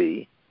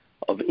society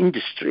of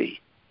industry,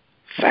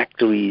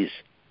 factories,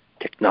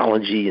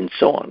 technology, and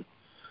so on.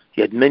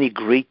 You had many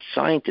great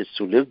scientists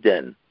who lived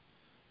then,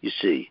 you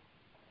see.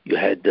 You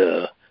had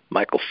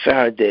Michael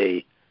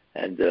Faraday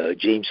and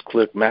James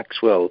Clerk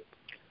Maxwell.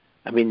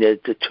 I mean,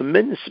 the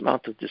tremendous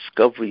amount of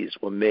discoveries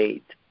were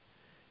made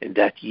in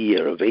that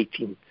year at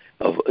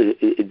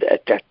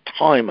that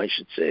time, I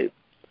should say.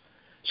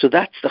 So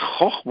that's the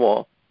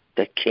Chokhmah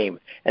that came.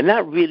 And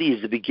that really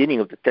is the beginning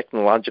of the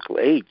technological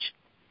age,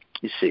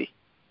 you see.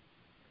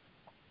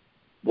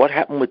 What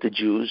happened with the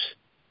Jews?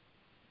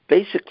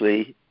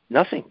 Basically,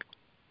 nothing.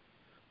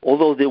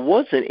 Although there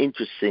was an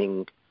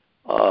interesting,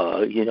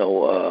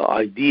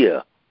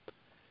 idea,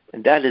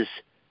 and that is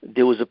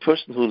there was a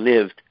person who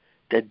lived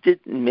that did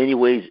in many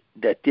ways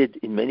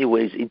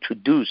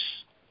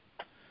introduce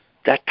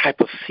that type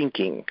of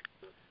thinking,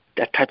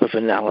 that type of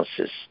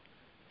analysis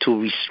to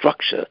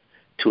restructure,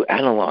 to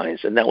analyze,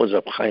 and that was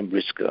Reb Chaim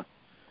Brisker.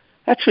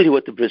 That's really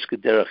what the Brisker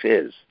Derech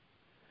is.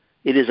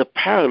 It is a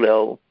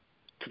parallel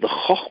to the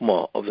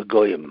Chokhmah of the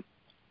Goyim.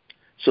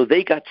 So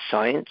they got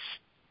science,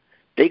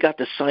 they got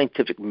the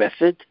scientific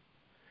method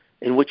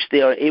in which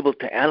they are able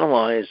to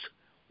analyze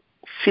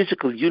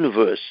physical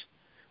universe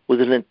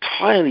with an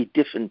entirely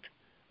different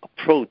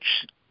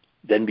approach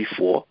than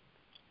before.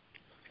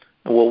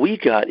 And what we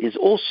got is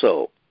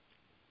also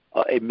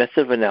a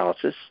method of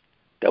analysis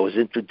that was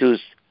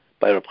introduced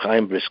by Reb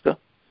Chaim Brisker,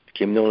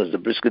 became known as the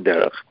Brisker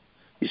Derech,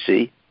 you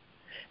see.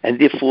 And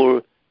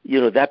therefore,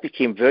 that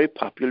became very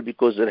popular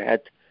because it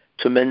had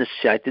tremendous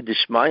Siyata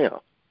Dishmaya,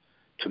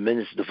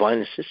 tremendous divine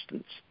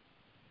assistance,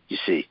 you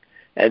see.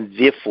 And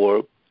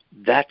therefore,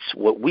 that's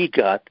what we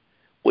got,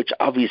 which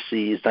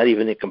obviously is not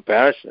even in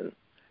comparison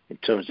in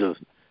terms of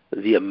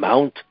the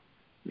amount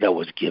that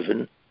was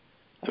given.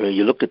 I mean,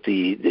 you look at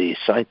the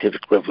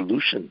scientific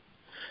revolution,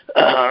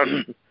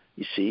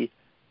 you see,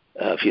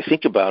 if you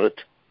think about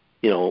it,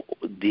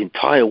 the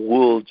entire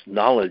world's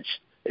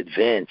knowledge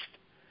advanced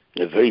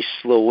in a very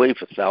slow way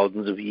for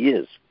thousands of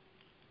years.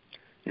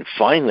 And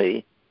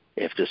finally,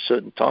 after a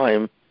certain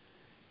time,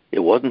 it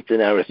wasn't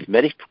an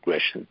arithmetic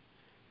progression,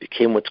 it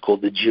became what's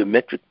called the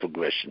geometric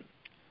progression,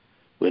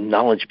 where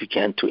knowledge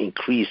began to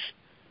increase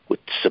with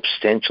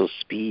substantial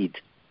speed.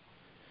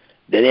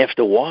 Then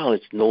after a while,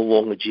 it's no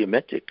longer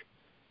geometric.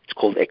 It's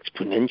called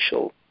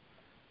exponential.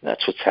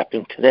 That's what's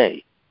happening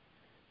today.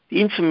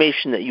 The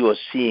information that you are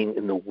seeing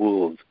in the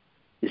world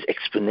is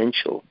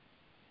exponential.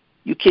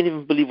 You can't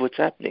even believe what's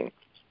happening.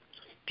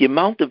 The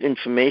amount of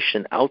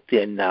information out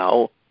there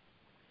now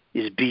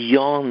is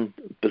beyond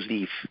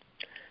belief.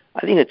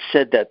 I think it's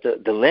said that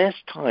the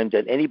last time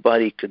that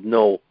anybody could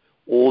know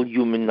all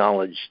human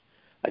knowledge,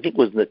 I think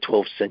was in the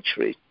 12th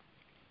century.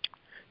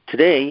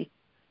 Today,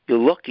 you're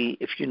lucky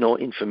if you know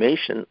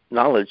information,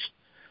 knowledge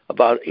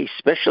about a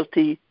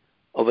specialty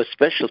of a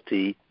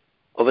specialty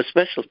of a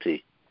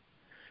specialty.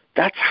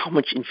 That's how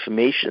much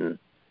information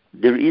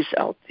there is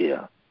out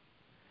there.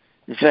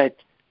 In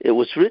fact, it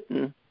was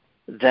written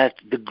that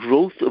the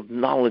growth of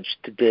knowledge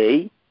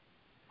today,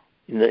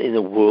 in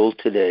the world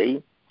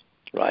today,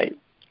 right,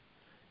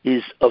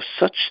 is of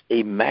such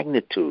a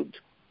magnitude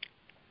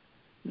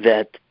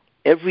that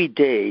every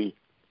day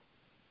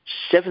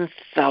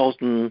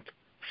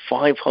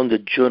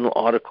 7,500 journal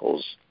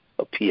articles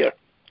appear.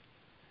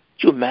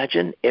 Do you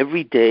imagine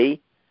every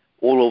day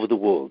all over the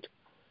world,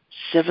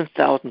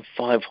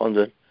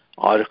 7,500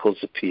 articles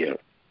appear?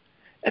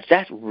 At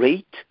that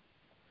rate,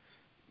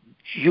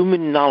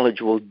 human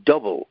knowledge will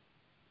double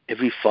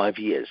every 5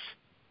 years.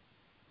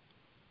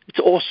 It's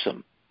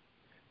awesome.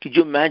 Could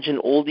you imagine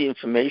all the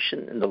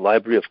information in the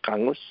Library of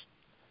Congress?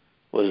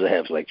 What does it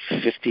have, like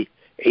 50,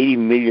 80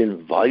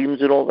 million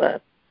volumes and all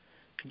that?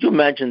 Could you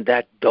imagine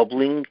that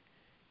doubling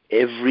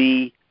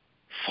every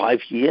 5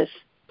 years?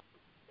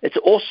 It's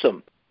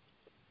awesome.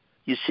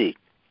 You see,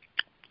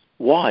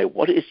 why?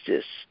 What is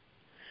this?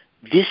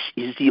 This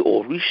is the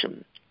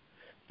Orishan.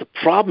 The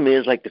problem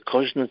is, like the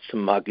Kozhnitzer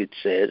Maggid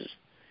says,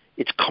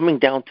 it's coming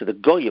down to the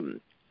Goyim,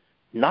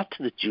 not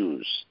to the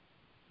Jews,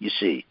 you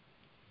see.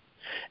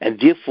 And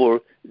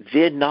therefore,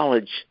 their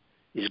knowledge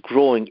is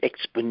growing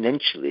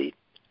exponentially. I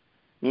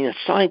mean, a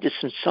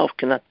scientist himself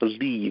cannot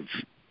believe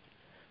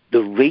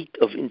the rate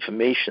of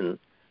information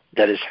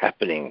that is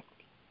happening.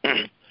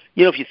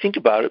 If you think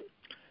about it,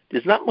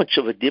 there's not much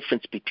of a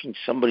difference between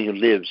somebody who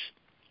lives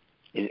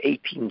in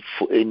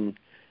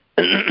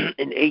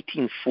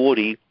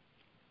 1840,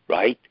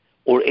 right,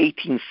 or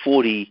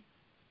 1840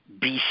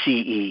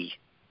 BCE.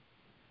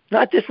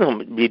 There's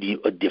not really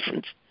a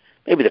difference.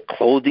 Maybe the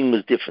clothing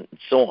was different and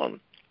so on.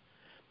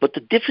 But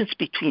the difference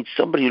between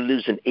somebody who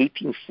lives in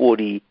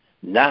 1840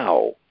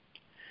 now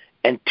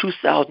and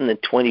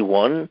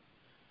 2021,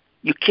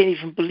 you can't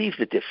even believe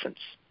the difference.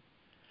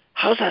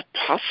 How's that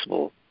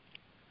possible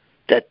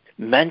that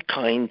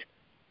mankind,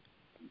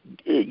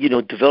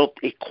 developed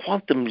a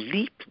quantum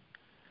leap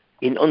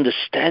in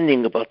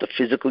understanding about the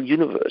physical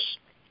universe?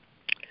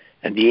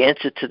 And the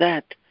answer to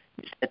that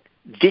is that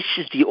this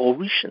is the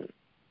Orishan,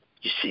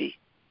 you see.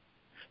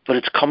 But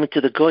it's coming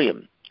to the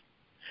Goyim.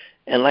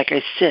 And like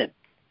I said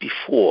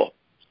before,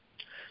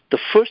 the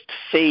first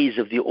phase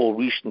of the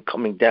Orishan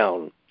coming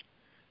down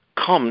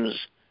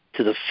comes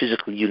to the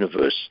physical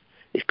universe.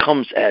 It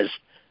comes as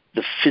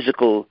the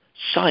physical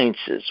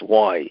sciences.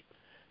 Why?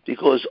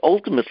 Because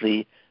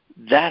ultimately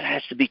that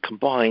has to be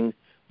combined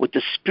with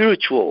the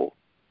spiritual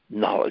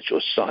knowledge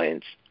or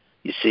science,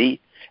 you see.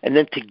 And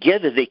then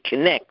together they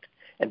connect,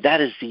 and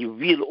that is the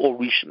real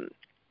Orishan.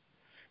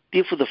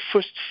 Therefore, the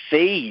first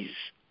phase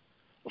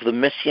of the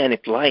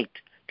Messianic light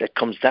that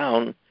comes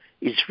down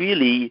is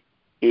really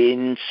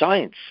in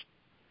science.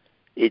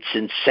 It's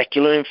in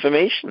secular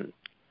information,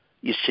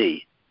 you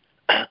see.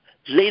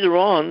 Later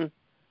on,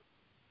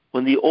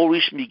 when the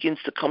Orishan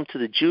begins to come to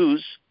the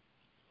Jews,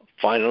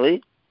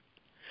 finally,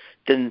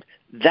 then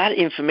that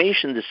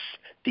information,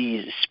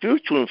 the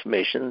spiritual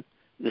information,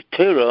 the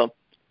Torah,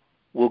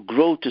 will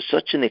grow to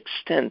such an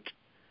extent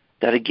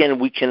that, again,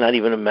 we cannot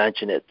even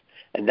imagine it.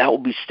 And that will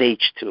be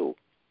stage 2,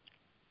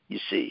 you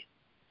see.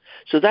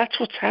 So that's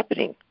what's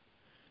happening.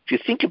 If you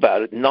think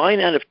about it, 9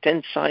 out of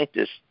 10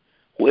 scientists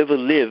who ever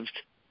lives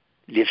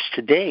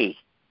today.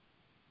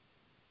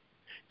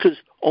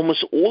 Because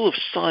almost all of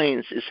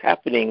science is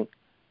happening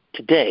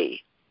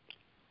today.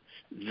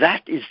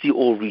 That is the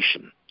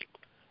Orishan,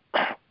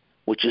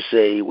 which is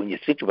when you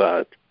think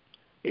about it,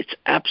 it's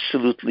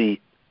absolutely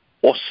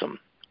awesome.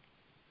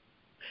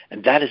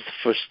 And that is the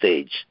first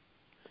stage,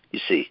 you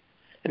see.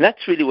 And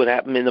that's really what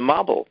happened in the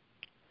Mabul,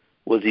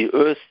 where the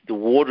earth, the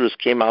waters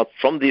came out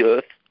from the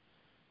earth,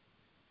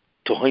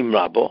 Tohim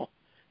Rabo,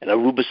 and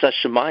Arubas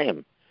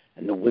HaShemayim,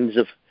 and the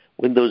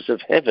windows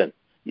of heaven,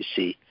 you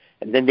see.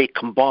 And then they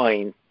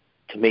combine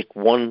to make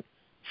one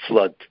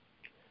flood.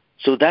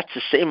 So that's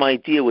the same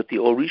idea with the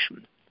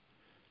Orishan.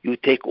 You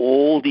take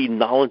all the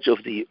knowledge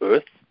of the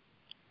earth,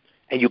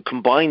 and you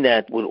combine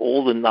that with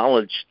all the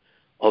knowledge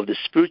of the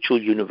spiritual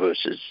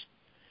universes,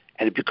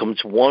 and it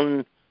becomes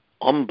one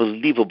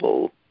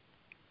unbelievable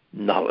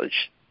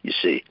knowledge, you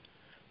see.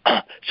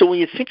 So when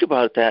you think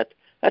about that,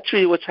 that's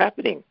really what's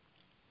happening.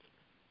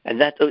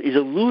 And that is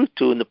alluded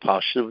to in the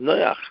Parsha of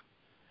Noach,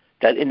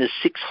 that in the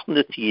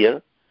 600th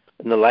year,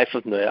 in the life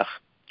of Noach,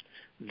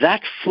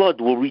 that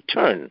flood will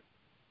return.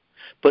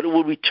 But it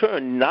will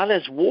return not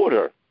as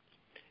water,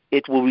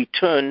 it will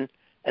return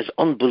as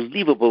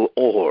unbelievable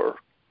ore,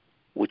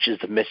 which is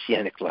the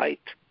Messianic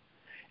light.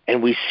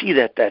 And we see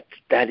that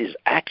is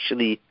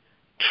actually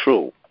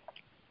true,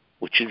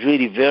 which is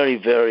really very,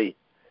 very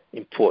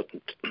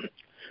important.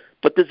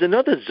 But there's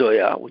another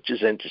Zoya, which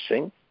is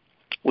interesting,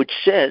 which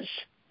says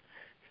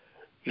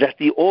that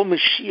the Or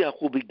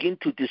Mashiach will begin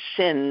to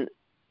descend,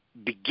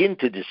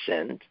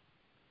 it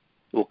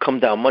will come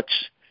down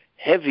much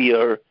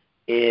heavier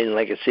in,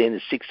 like I say, in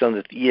the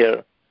 600th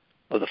year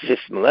of the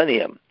 5th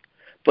millennium.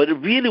 But it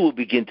really will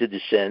begin to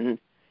descend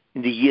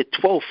in the year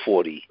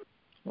 1240.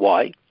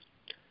 Why?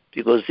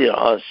 Because there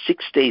are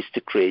 6 days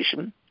to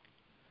creation: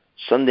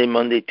 Sunday,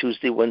 Monday,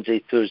 Tuesday,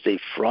 Wednesday, Thursday,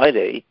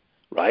 Friday,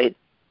 right?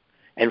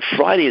 And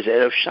Friday is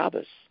Erev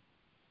Shabbos,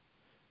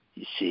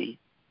 you see.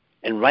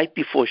 And right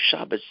before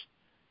Shabbos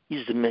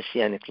is the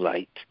Messianic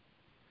light,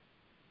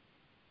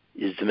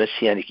 is the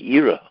Messianic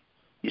era,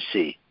 you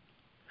see.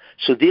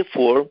 So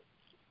therefore,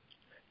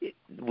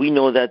 we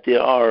know that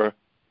there are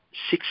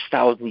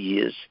 6,000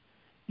 years.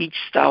 Each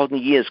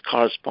 1,000 years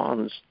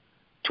corresponds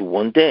to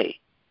 1 day.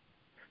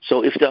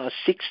 So if there are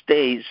 6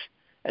 days,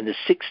 and the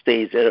 6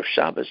 days Erev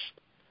Shabbos,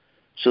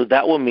 so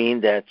that will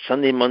mean that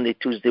Sunday, Monday,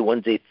 Tuesday,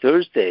 Wednesday,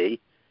 Thursday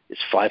is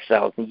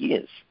 5,000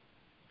 years.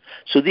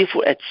 So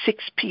therefore, at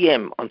 6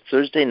 p.m. on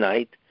Thursday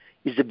night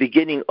is the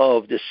beginning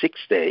of the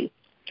 6th day,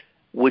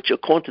 which,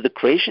 according to the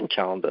creation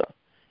calendar,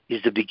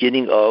 is the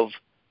beginning of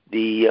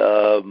the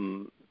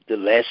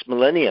last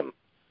millennium,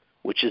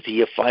 which is the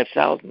year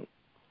 5,000.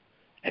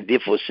 And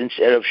therefore, since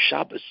Erev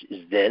Shabbos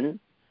is then,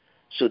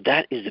 so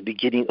that is the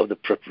beginning of the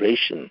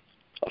preparation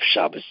of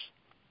Shabbos.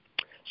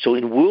 So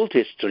in world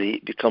history,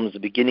 it becomes the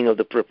beginning of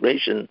the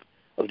preparation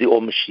of the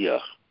Or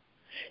Mashiach.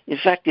 In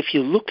fact, if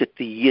you look at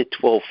the year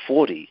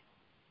 1240,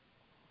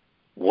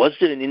 was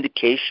there an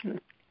indication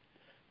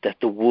that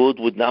the world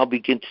would now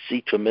begin to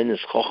see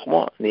tremendous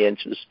chokhmah? And the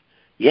answer is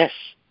yes,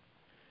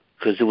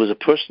 because there was a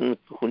person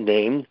who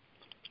named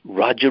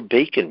Roger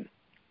Bacon.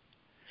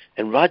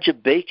 And Roger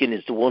Bacon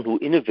is the one who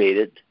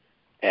innovated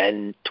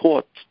and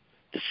taught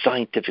the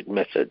scientific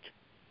method,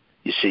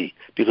 you see,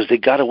 because they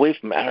got away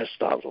from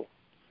Aristotle,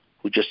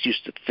 who just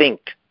used to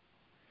think.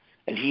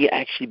 And he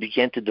actually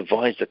began to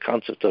devise the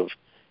concept of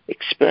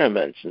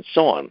experiments and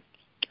so on.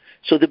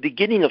 So the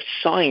beginning of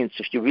science,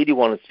 if you really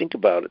want to think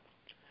about it,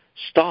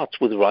 starts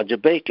with Roger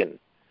Bacon,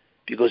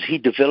 because he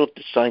developed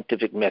the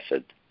scientific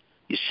method,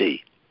 you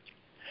see.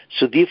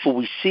 So therefore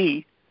we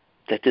see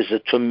that there's a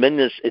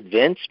tremendous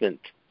advancement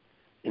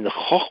in the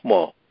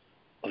chokhmah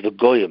of the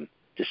goyim,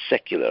 the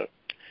secular.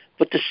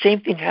 But the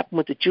same thing happened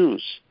with the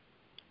Jews.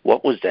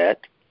 What was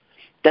that?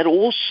 That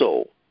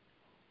also,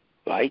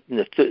 right, in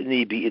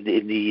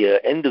the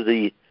end of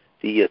the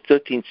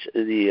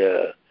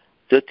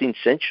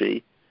 13th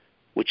century,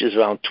 which is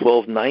around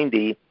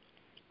 1290,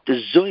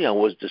 the Zohar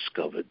was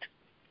discovered,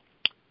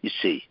 you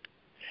see.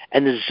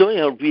 And the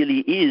Zohar really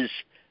is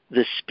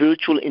the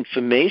spiritual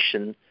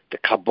information. The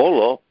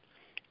Kabbalah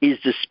is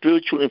the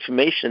spiritual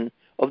information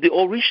of the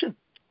Or Rishon.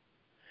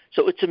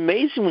 So it's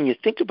amazing when you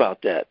think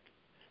about that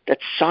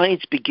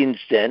science begins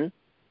then,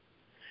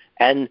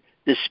 and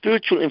the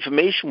spiritual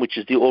information, which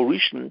is the Or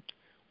Rishon,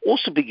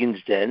 also begins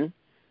then,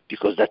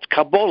 because that's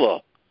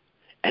Kabbalah.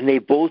 And they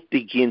both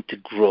begin to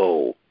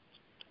grow,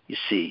 you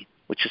see,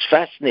 which is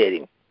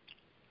fascinating.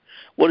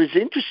 What is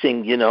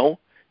interesting,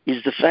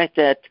 is the fact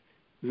that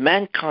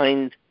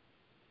mankind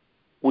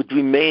would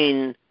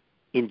remain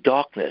in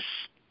darkness,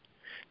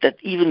 that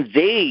even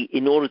they,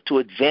 in order to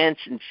advance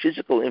in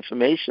physical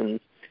information,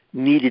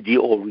 needed the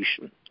Or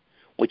Rishon,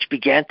 which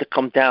began to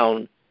come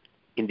down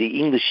in the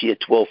English year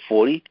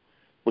 1240,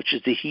 which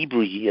is the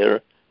Hebrew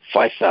year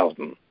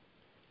 5000,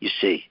 you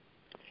see.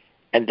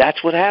 And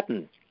that's what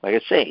happened. Like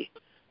I say,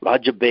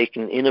 Roger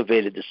Bacon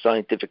innovated the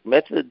scientific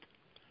method.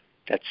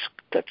 That's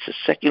the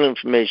secular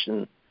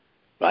information,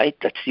 right?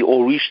 That's the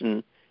Or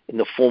Rishon in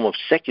the form of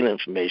secular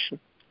information,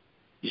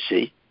 you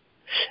see.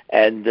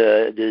 And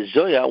the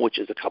Zohar, which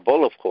is the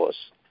Kabbalah, of course,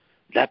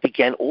 that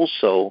began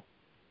also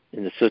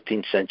in the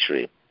 13th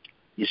century,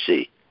 you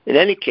see. In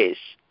any case,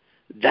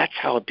 that's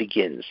how it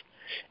begins.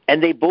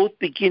 And they both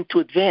begin to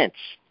advance,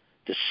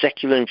 the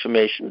secular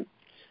information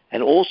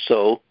and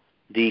also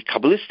the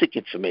Kabbalistic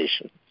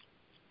information,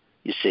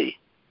 you see.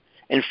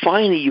 And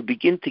finally, you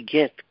begin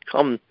to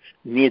come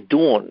near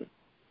dawn.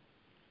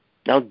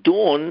 Now,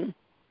 dawn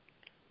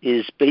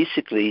is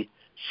basically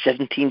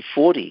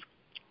 1740,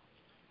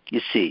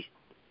 you see.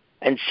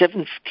 And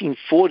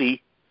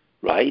 1740,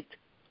 right,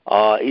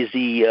 is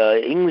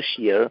the English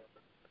year,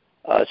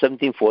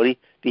 1740,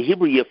 the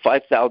Hebrew year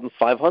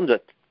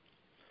 5500.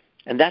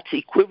 And that's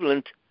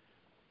equivalent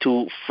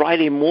to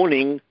Friday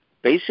morning,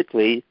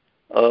 basically,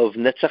 of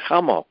Netzach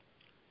Hamah.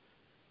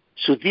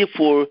 So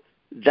therefore,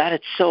 that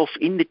itself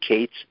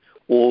indicates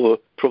or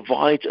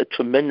provides a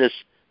tremendous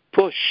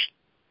push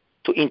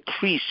to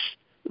increase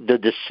the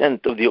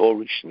descent of the Or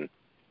Rishon.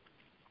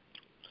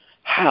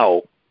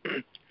 How?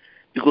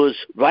 Because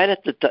right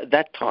at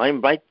that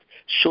time, right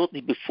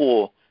shortly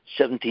before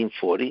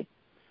 1740,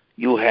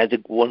 you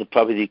had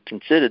probably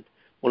considered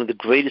one of the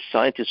greatest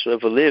scientists who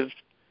ever lived,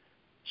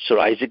 Sir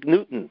Isaac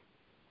Newton,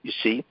 you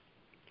see.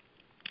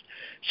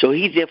 So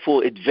he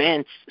therefore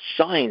advanced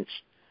science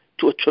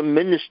to a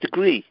tremendous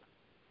degree.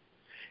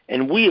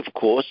 And we, of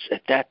course,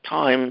 at that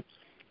time,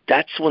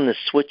 that's when the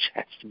switch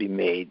has to be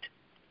made.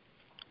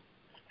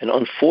 And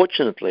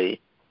unfortunately,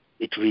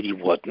 it really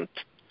wasn't,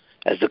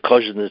 as the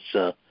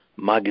Kozhnitz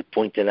Maggid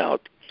pointed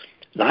out.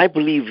 And I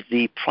believe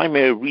the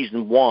primary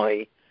reason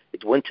why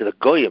it went to the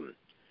Goyim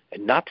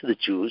and not to the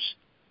Jews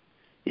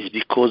is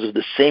because of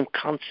the same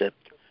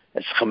concept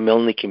as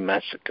Chmielnicki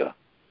massacre,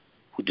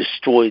 who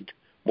destroyed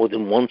more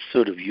than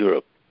one-third of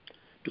Europe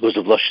because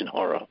of Lashon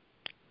Hara.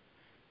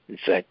 In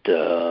fact,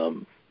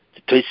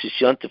 the Tosfos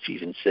Yontif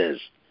even says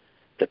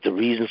that the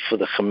reason for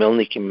the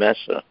Chmielnicki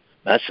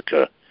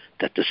massacre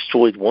that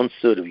destroyed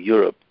one-third of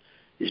Europe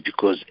is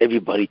because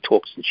everybody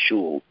talks in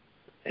shul.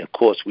 And of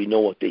course, we know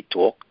what they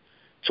talk.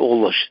 It's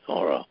all Lashon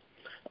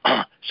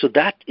Hara. So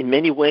that, in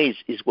many ways,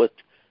 is what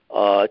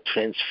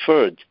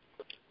transferred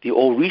the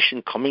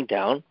Orishan coming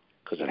down,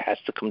 because it has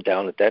to come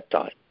down at that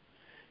time.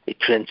 It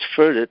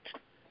transferred it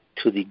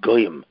to the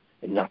Goyim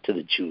and not to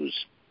the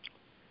Jews.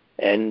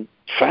 And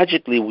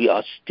tragically, we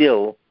are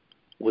still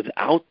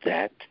without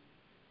that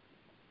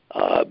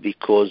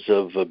because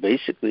of a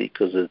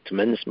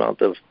tremendous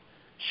amount of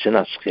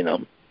sinas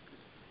chinam,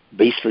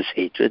 baseless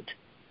hatred,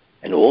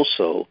 and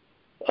also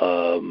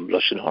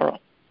Lashon Hara,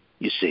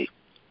 you see.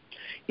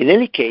 In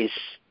any case,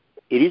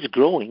 it is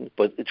growing,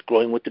 but it's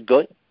growing with the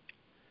Goyim,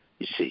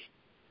 you see.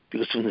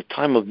 Because from the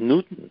time of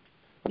Newton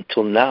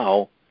until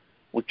now,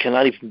 we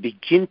cannot even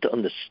begin to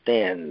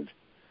understand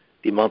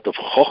the amount of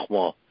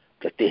chokhmah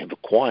that they have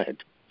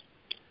acquired.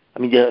 I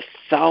mean, there are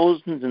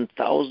thousands and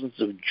thousands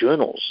of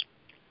journals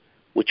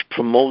which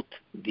promotes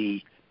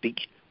the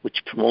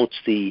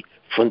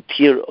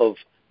frontier of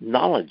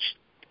knowledge.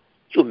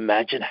 Can you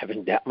imagine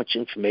having that much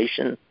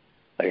information,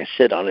 like I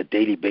said, on a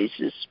daily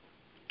basis?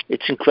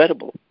 It's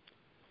incredible.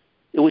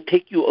 It would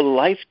take you a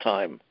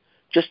lifetime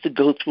just to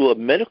go through a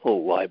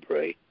medical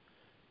library,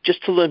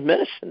 just to learn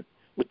medicine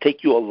would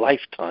take you a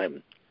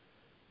lifetime.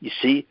 You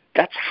see,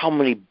 that's how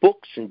many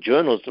books and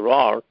journals there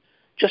are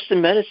just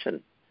in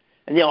medicine.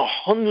 And there are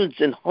hundreds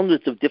and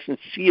hundreds of different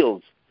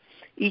fields,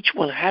 each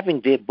one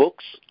having their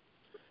books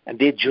and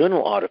their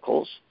journal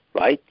articles,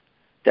 right,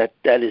 that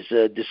is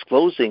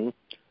disclosing,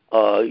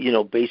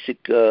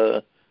 basic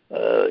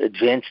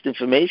advanced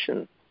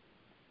information,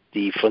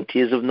 the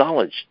frontiers of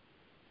knowledge.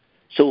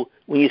 So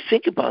when you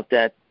think about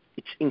that,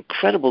 it's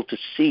incredible to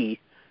see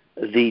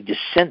the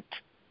descent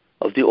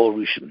of the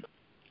Orushim.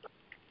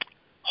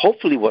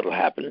 Hopefully what will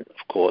happen,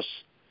 of course,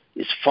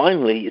 is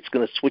finally it's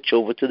going to switch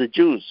over to the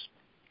Jews.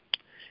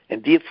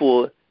 And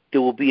therefore,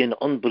 there will be an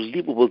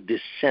unbelievable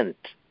descent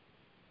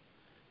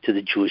to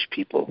the Jewish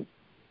people,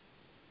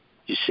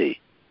 you see.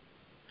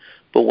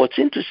 But what's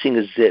interesting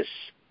is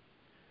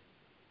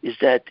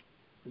that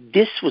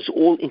this was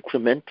all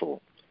incremental.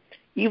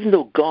 Even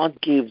though God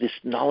gave this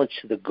knowledge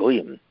to the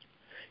Goyim,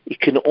 it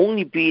can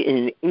only be in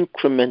an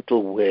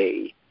incremental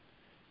way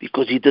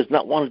because he does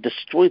not want to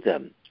destroy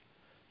them.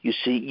 You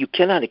see, you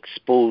cannot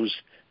expose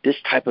this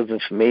type of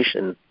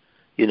information,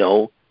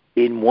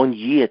 in 1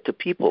 year to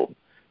people.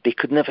 They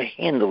could never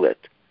handle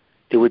it.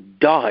 They would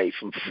die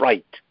from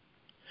fright.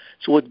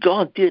 So what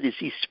God did is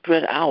he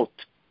spread out.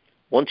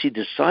 Once he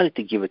decided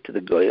to give it to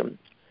the Goyim,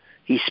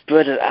 he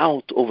spread it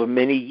out over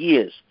many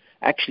years,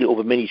 actually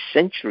over many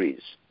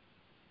centuries,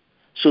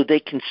 so they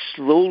can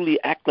slowly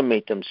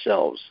acclimate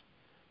themselves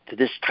to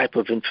this type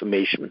of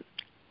information.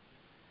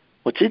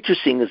 What's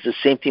interesting is the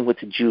same thing with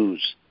the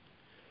Jews,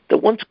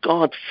 that once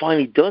God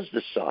finally does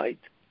decide,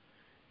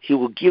 he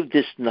will give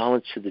this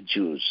knowledge to the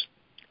Jews.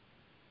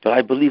 But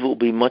I believe it will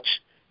be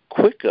much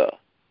quicker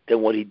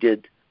than what he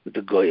did with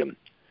the Goyim,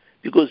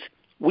 because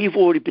we've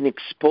already been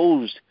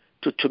exposed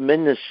to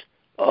tremendous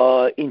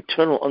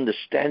internal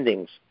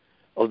understandings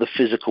of the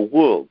physical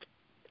world.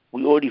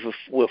 We already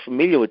were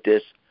familiar with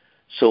this,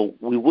 so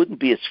we wouldn't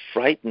be as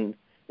frightened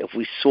if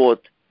we saw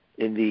it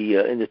in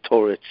the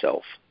Torah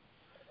itself.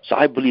 So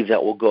I believe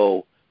that will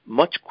go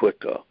much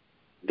quicker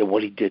than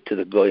what he did to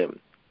the Goyim,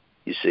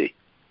 you see,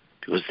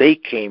 because they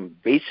came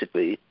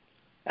basically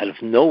out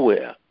of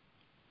nowhere.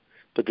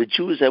 But the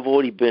Jews have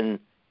already been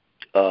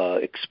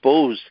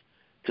exposed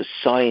to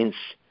science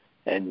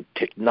and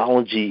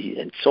technology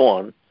and so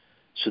on.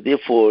 So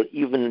therefore,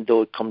 even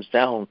though it comes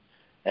down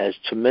as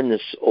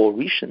tremendous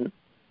Orishan,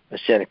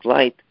 Messianic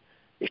light,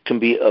 it can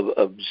be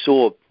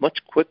absorbed much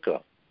quicker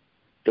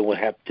than what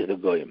happened to the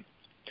Goyim.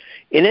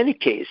 In any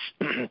case,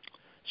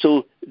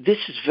 so this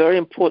is very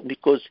important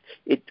because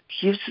it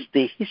gives us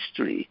the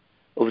history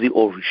of the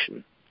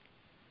Orishan.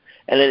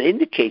 And it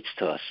indicates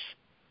to us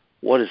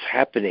what is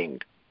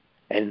happening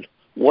and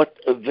what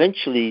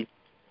eventually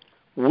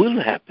will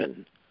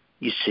happen,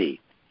 you see.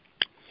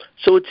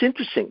 So it's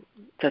interesting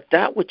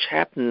that which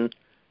happened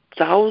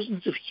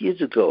thousands of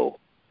years ago,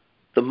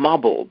 the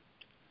Mabul,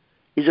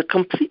 is a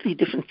completely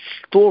different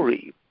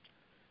story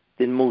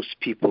than most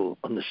people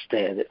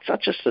understand. It's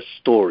not just a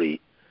story,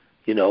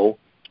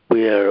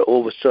 where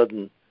all of a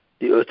sudden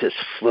the earth is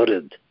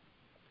flooded.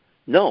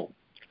 No,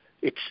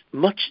 it's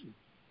much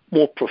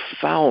more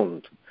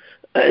profound.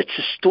 It's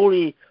a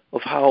story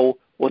of how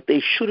what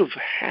they should have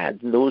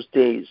had in those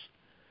days,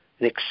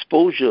 an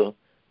exposure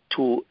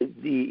to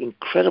the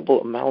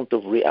incredible amount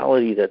of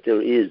reality that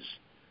there is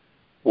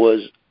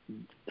was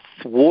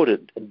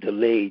thwarted and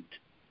delayed.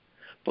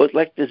 But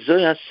like the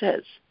Zohar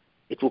says,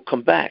 it will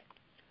come back.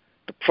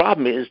 The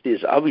problem is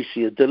there's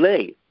obviously a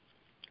delay.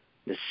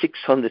 In the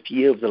 600th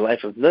year of the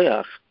life of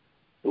Noach,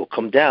 it will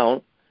come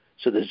down.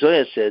 So the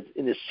Zohar said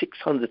in the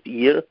 600th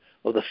year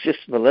of the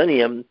 5th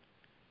millennium,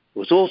 it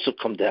was also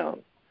come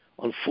down.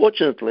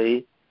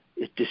 Unfortunately,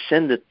 it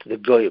descended to the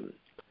Goyim.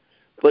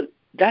 But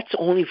that's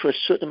only for a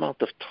certain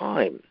amount of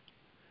time.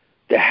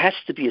 There has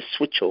to be a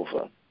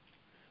switchover.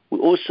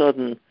 All of a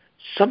sudden,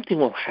 something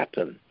will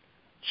happen,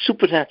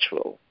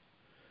 supernatural,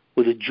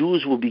 where the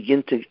Jews will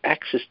begin to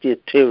access their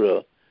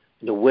Torah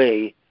in a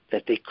way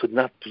that they could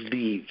not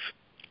believe.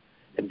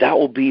 And that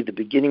will be the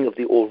beginning of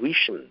the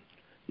Orishim,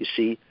 you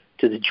see,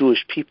 to the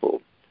Jewish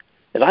people.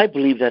 And I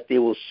believe that they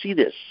will see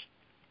this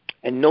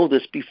and know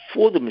this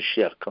before the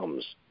Mashiach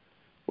comes,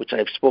 which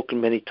I've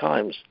spoken many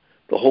times,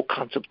 the whole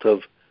concept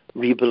of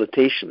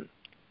rehabilitation.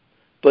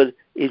 But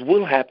it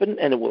will happen,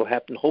 and it will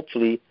happen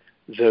hopefully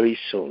very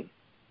soon.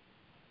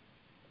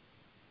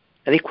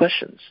 Any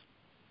questions?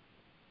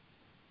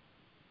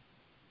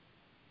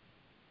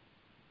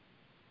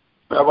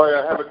 Rabbi,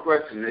 I have a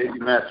question. Abe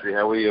Mastery,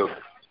 how are you?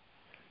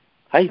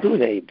 How you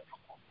doing, Abe?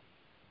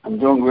 I'm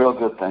doing real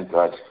good, thank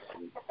God.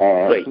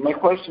 Great. So my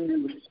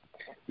question is,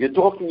 you're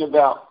talking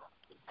about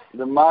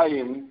the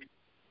Mayim,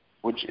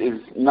 which is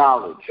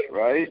knowledge,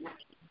 right?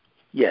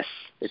 Yes,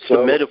 it's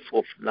a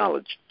metaphor for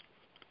knowledge.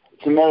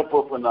 It's a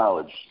metaphor for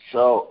knowledge.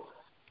 So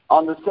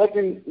on the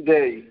second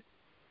day,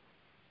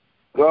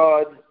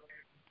 God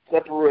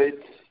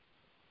separates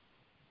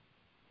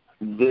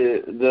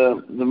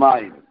the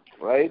Mayim,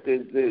 right?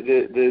 There's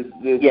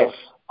yes.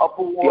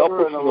 Upper water the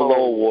upper and the from the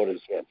lower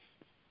waters, yes.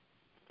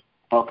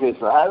 Okay,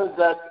 so how does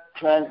that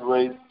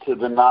translate to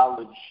the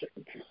knowledge?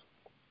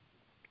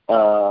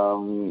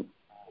 In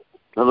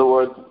other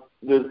words,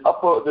 there's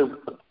upper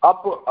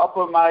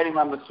Mayim,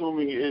 I'm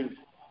assuming, is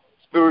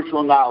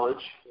spiritual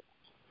knowledge.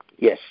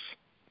 Yes.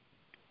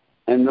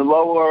 And the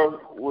lower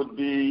would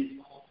be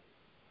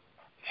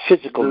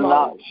physical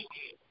knowledge.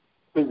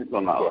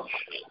 Physical knowledge.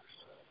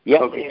 Yeah.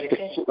 Okay.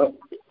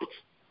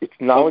 It's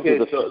knowledge of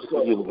the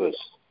physical universe.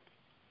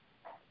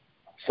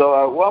 So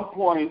at one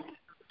point,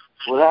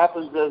 what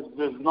happens is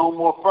there's no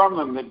more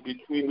firmament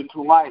between the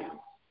two Mayim.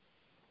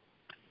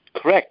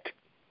 Correct.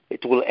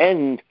 It will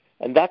end,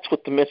 and that's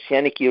what the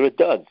Messianic era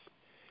does.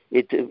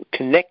 It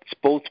connects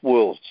both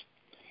worlds,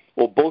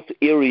 or both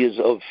areas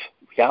of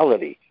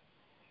reality.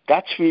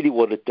 That's really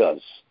what it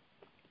does.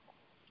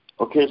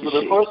 Okay, so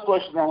the first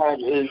question I had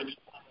is,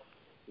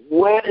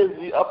 where is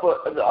the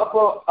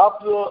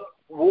upper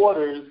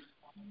waters?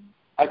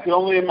 I can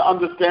only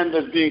understand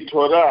as being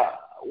Torah.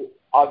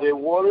 Are there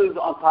waters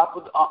on top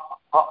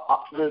of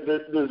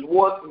there's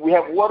water? We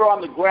have water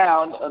on the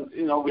ground, and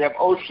we have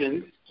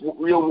oceans,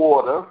 real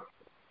water.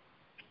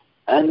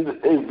 And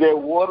is there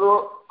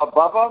water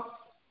above us?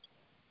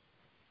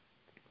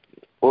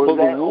 Or is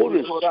that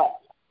only Torah?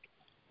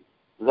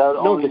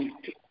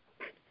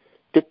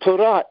 The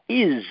Torah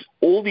is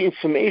all the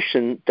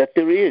information that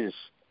there is.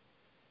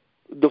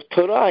 The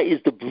Torah is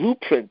the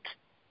blueprint,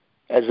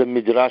 as the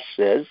Midrash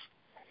says,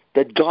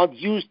 that God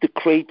used to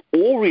create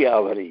all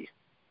reality.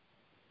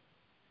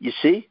 You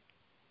see?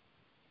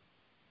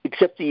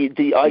 Except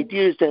the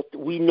idea is that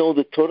we know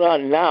the Torah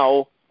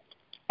now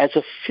as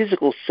a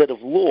physical set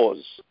of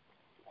laws.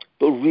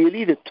 But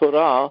really the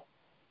Torah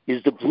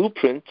is the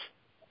blueprint,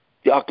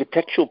 the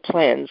architectural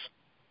plans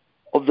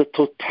of the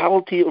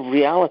totality of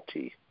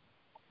reality.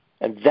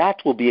 And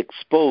that will be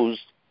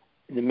exposed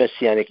in the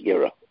Messianic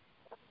era.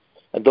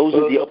 And those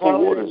are the upper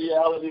waters.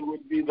 Reality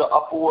would be the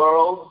upper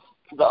world,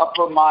 the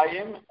upper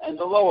Mayim, and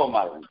the lower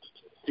Mayim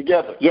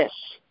together. Yes,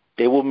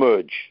 they will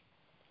merge.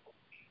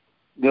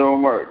 They will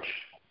merge.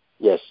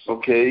 Yes.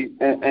 Okay,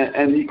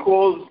 and he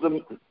calls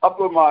the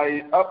upper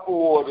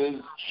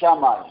waters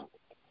Shamayim,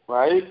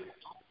 right?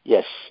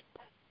 Yes.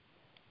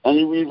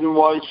 Any reason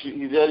why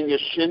he's adding a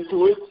shin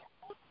to it?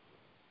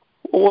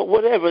 Well,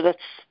 whatever.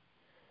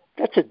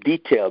 That's a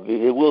detail.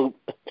 It will,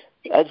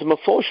 as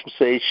Meforshim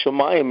says,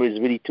 Shamayim is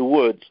really two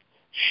words.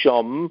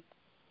 Sham,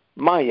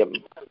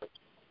 Mayim.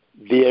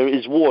 There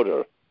is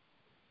water.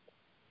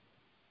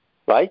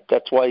 Right?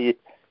 That's why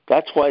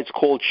it's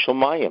called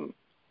Shamayim.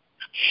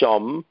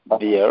 Sham,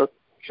 there.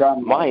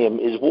 Mayim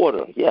is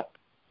water. Yeah.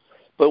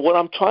 But what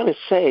I'm trying to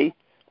say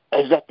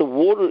is that the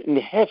water in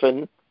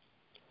heaven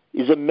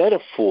is a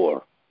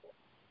metaphor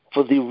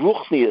for the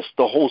ruchnius,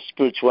 the whole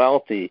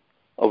spirituality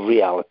of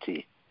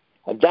reality.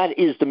 And that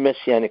is the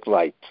Messianic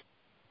light.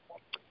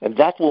 And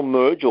that will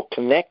merge or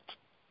connect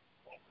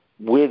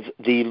with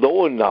the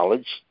lower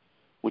knowledge,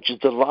 which is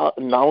the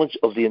knowledge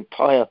of the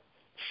entire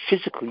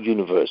physical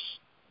universe.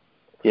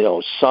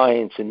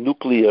 Science and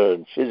nuclear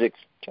and physics,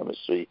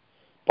 chemistry,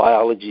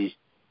 biology,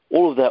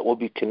 all of that will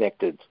be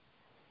connected.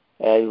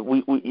 And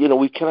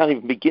we cannot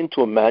even begin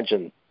to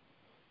imagine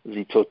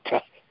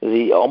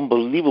the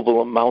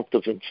unbelievable amount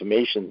of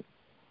information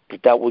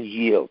that will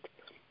yield.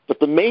 But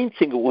the main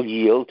thing it will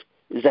yield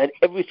is that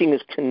everything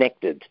is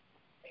connected.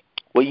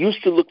 What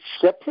used to look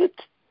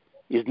separate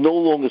is no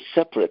longer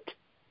separate.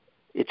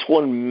 It's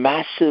one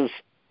massive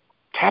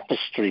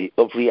tapestry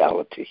of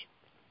reality.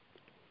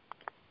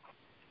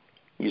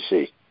 You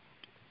see.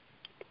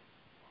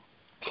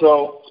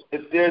 So,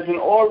 if there's an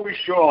Or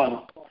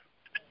Rishon,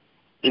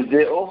 is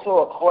there also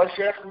a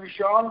Choshech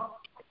Rishon?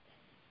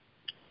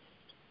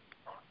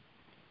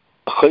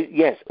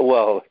 Yes,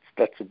 well,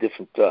 that's a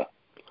different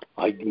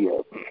idea.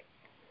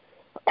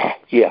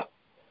 Yeah.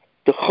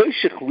 The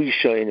Choshech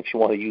Rishon, if you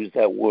want to use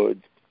that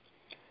word,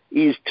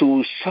 is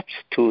to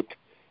substitute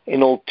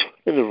an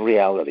alternative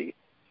reality.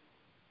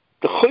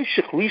 The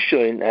Choshech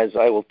Rishon, as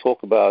I will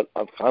talk about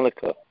on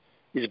Hanukkah,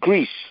 is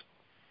Greece.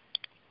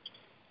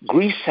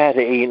 Greece had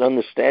an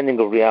understanding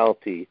of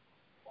reality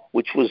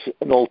which was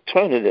an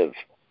alternative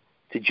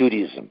to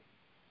Judaism,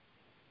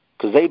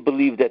 because they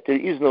believed that there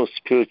is no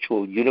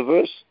spiritual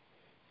universe,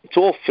 it's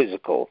all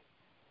physical,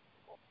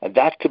 and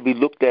that could be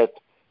looked at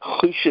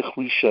Choshech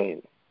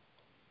Rishon.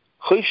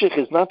 Choshech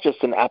is not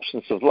just an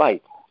absence of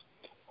light.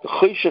 The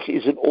Choshech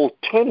is an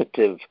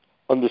alternative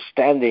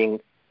understanding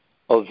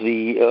of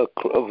the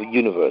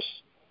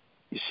universe.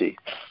 You see,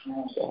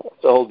 it's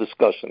a whole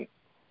discussion.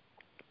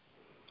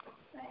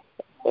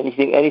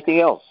 Anything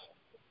else?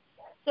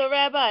 So,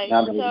 Rabbi,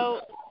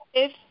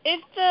 if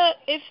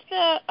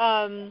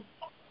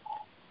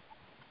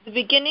the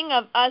beginning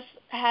of us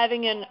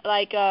having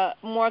a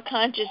more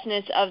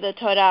consciousness of the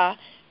Torah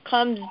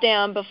comes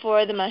down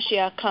before the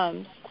Mashiach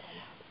comes,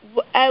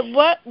 at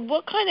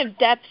what kind of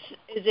depth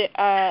is it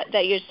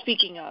that you're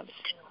speaking of?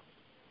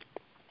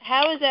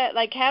 How is that?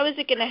 How is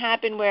it going to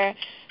happen where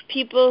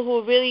people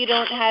who really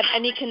don't have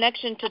any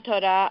connection to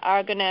Torah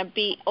are going to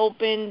be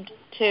open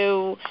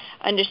to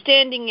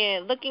understanding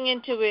it, looking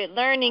into it,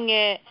 learning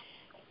it?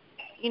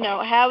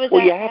 How is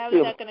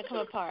that going to come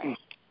apart?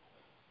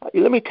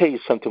 Let me tell you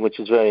something which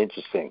is very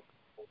interesting.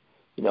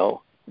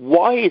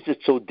 Why is it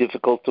so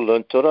difficult to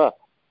learn Torah?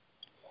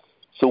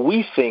 So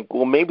we think,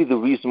 well, maybe the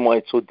reason why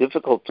it's so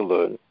difficult to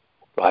learn,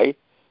 right,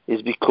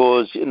 is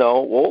because,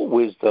 all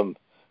wisdom,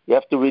 you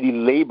have to really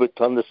labor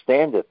to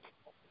understand it.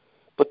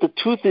 But the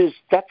truth is,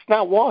 that's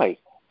not why.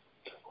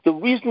 The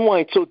reason why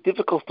it's so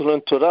difficult to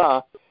learn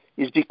Torah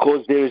is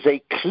because there is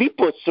a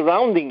klipa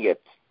surrounding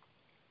it.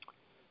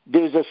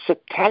 There's a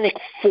satanic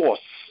force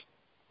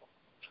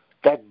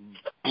that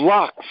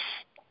blocks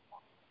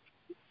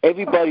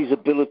everybody's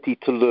ability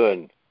to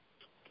learn.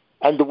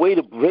 And the way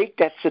to break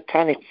that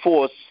satanic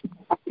force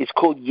is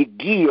called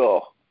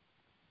Yigiyah.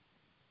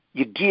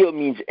 Yigiyah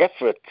means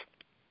effort.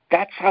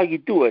 That's how you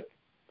do it.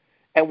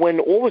 And when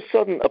all of a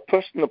sudden a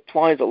person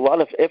applies a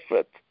lot of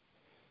effort,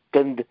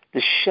 then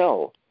the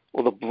shell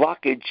or the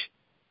blockage,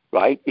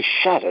 right, is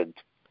shattered.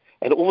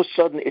 And all of a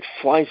sudden it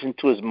flies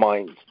into his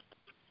mind.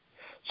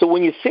 So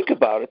when you think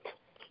about it,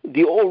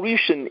 the Or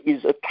Rishon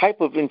is a type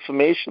of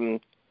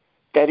information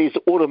that is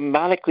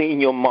automatically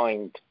in your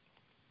mind.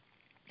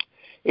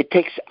 It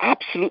takes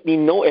absolutely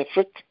no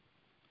effort.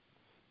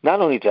 Not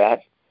only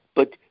that,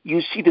 but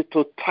you see the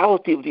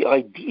totality of the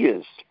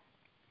ideas.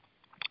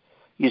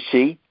 You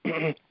see?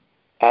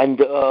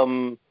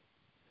 And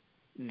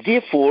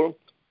therefore,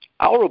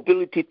 our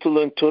ability to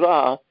learn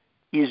Torah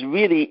is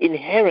really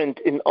inherent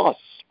in us.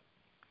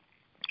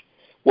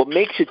 What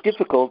makes it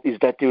difficult is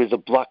that there is a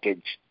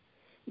blockage.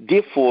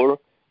 Therefore,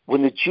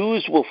 when the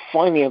Jews will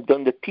finally have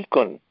done the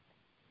tikkun,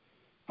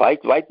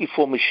 right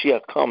before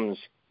Mashiach comes,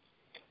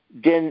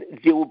 then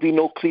there will be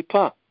no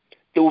klipa.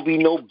 There will be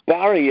no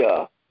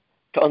barrier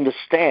to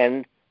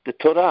understand the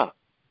Torah.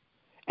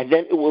 And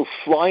then it will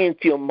fly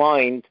into your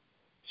mind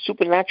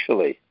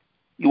supernaturally.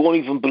 You won't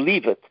even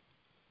believe it.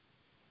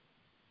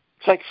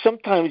 It's like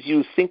sometimes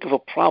you think of a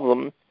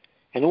problem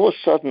and all of a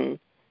sudden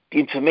the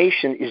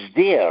information is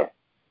there.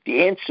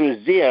 The answer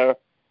is there. It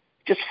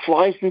just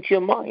flies into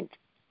your mind.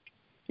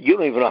 You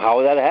don't even know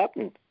how that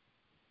happened.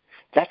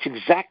 That's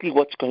exactly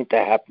what's going to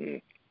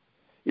happen,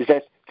 is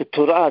that the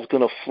Torah is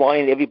going to fly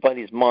in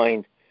everybody's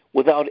mind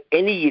without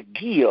any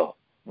yigiyah.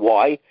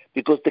 Why?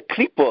 Because the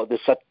klipa,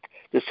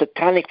 the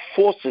satanic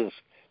forces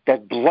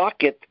that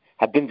block it,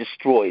 have been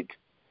destroyed.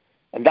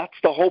 And that's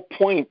the whole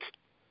point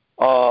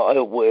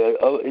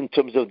in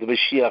terms of the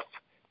Mashiach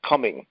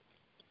coming,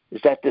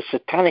 is that the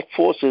satanic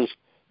forces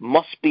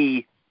must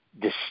be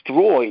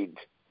destroyed,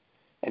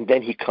 and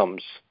then he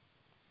comes.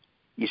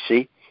 You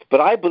see?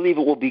 But I believe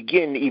it will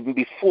begin even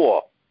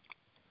before.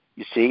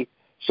 You see?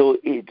 So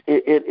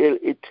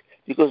it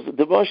because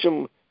the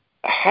Russian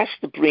has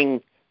to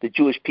bring the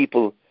Jewish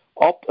people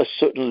up a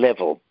certain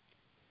level.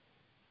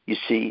 You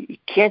see, you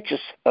can't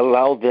just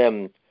allow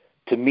them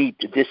to meet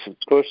this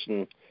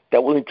person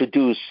that will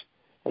introduce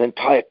an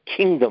entire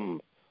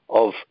kingdom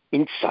of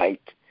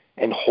insight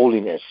and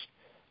holiness.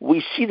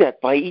 We see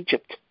that by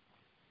Egypt.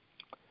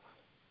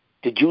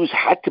 The Jews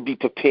had to be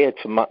prepared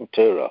for Matan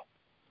Torah.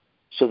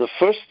 So the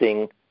first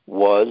thing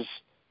was,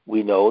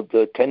 we know,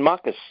 the 10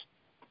 Makkos,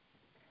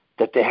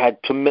 that they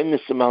had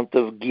tremendous amount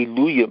of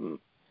Giluyim,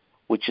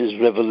 which is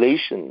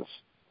revelations,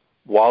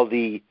 while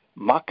the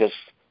Makkos,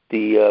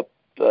 not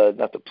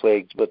the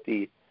plagues, but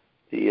the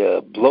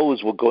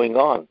blows were going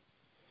on.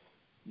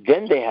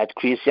 Then they had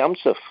Kriyas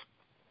Yamsuf.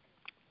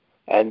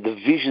 And the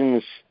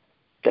visions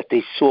that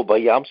they saw by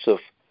Yamsuf,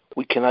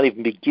 we cannot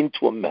even begin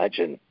to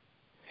imagine.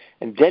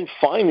 And then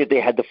finally they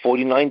had the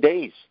 49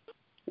 days,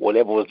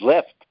 whatever was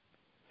left.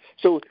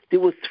 So there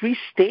were 3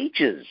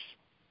 stages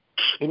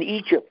in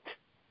Egypt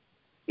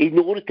in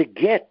order to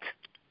get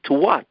to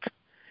what?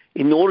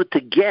 In order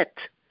to get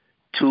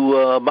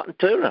to Matan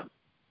Torah.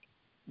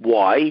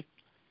 Why?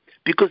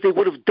 Because they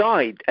would have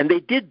died, and they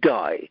did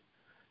die.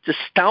 It's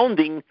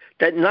astounding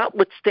that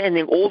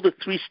notwithstanding all the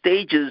 3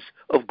 stages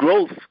of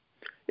growth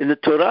in the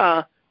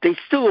Torah, they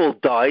still all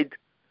died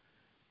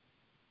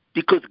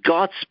because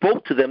God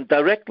spoke to them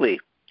directly.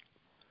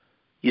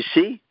 You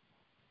see?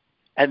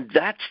 And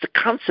that's the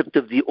concept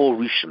of the Or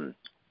Rishon,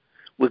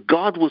 where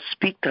God will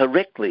speak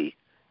directly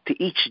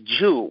to each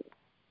Jew.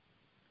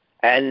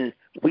 And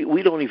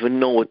we don't even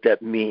know what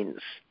that means.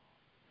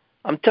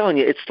 I'm telling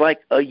you, it's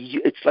like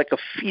a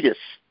fetus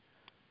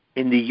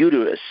in the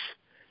uterus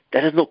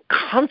that has no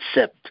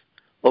concept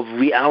of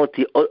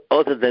reality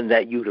other than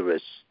that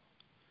uterus.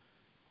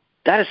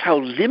 That is how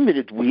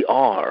limited we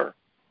are.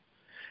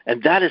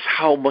 And that is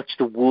how much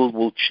the world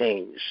will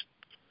change.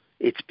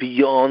 It's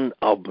beyond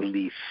our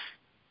belief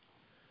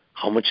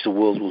how much the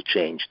world will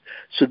change.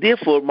 So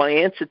therefore, my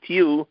answer to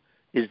you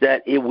is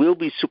that it will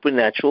be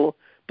supernatural,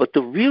 but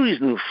the real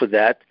reason for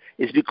that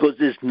is because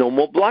there's no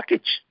more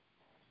blockage,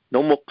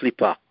 no more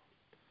klipa.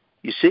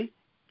 You see?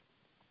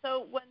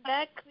 So when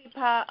that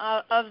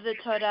klipa of the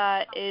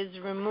Torah is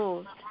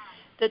removed,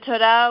 the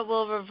Torah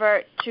will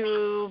revert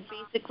to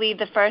basically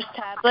the first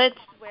tablets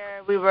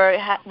where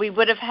we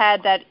would have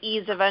had that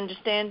ease of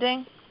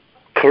understanding?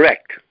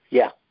 Correct,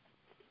 yeah.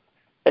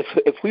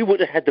 If we would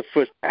have had the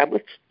first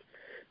tablets,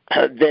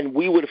 then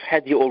we would have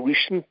had the Or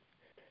Rishon,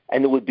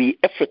 and it would be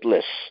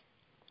effortless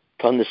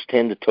to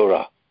understand the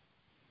Torah.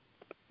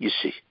 You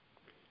see,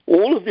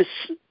 all of this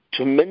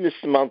tremendous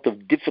amount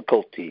of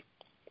difficulty.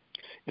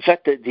 In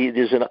fact,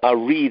 there's an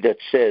Ari that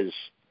says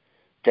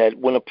that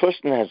when a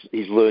person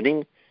is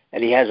learning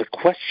and he has a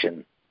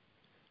question,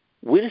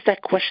 where does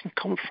that question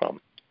come from?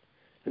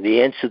 And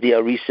the answer the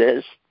Ari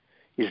says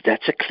is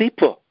that's a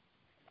klipa.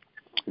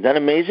 Isn't that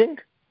amazing?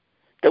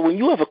 That when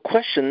you have a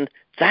question,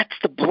 that's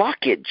the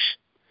blockage.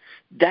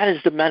 That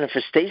is the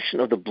manifestation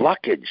of the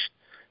blockage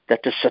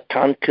that the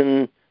Satan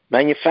can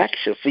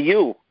manufacture for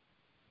you.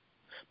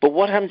 But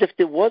what happens if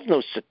there was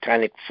no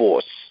satanic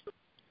force?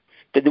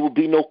 That there would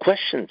be no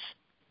questions.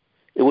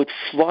 It would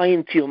fly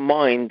into your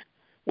mind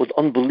with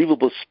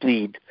unbelievable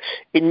speed.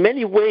 In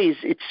many ways,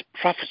 it's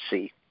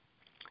prophecy.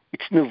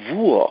 It's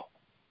nevuah.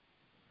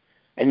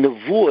 And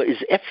nevuah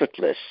is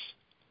effortless.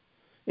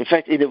 In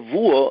fact, in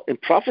nevuah, in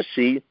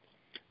prophecy,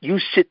 you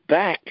sit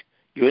back,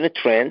 you're in a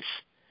trance,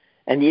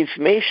 and the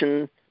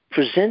information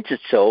presents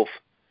itself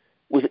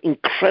with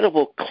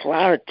incredible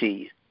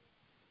clarity,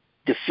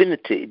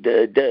 definity,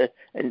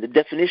 and the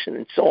definition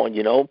and so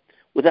on,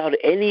 without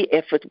any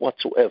effort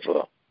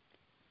whatsoever.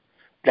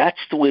 That's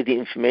the way the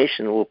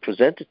information will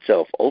present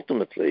itself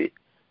ultimately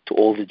to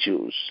all the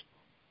Jews.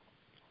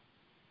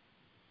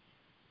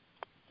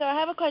 So I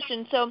have a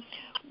question. So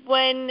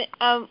when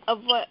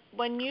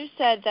you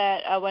said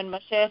that when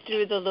Moshe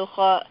threw the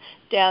luchot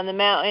down the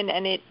mountain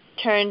and it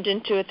turned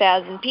into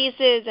 1,000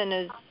 pieces and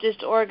is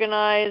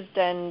disorganized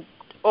and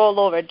all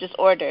over,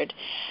 disordered,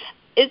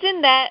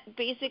 isn't that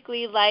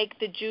basically like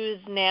the Jews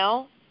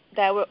now,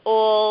 that we're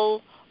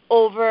all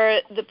over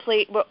the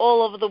plate, we're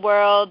all over the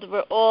world,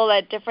 we're all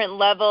at different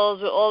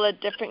levels, we're all at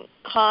different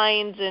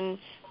kinds, and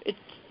it's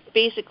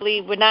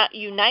basically we're not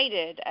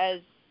united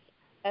as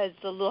the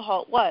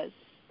luchot was?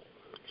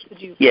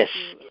 Yes.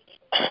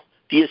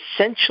 The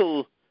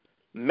essential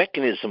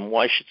mechanism,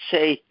 or I should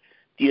say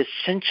the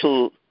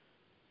essential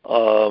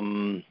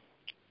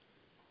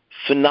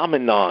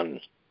phenomenon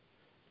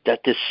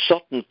that the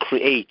Satan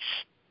creates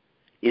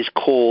is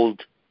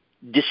called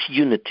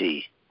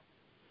disunity.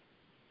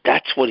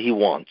 That's what he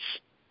wants.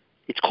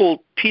 It's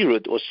called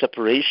pirud, or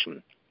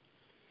separation.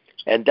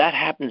 And that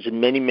happens in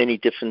many, many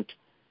different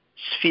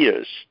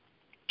spheres.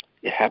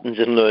 It happens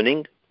in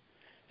learning,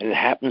 and it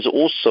happens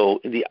also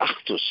in the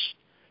achdus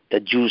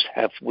that Jews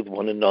have with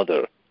one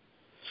another.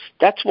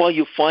 That's why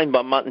you find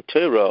by Matan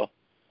Torah,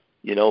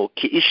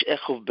 Ki'ish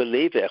echov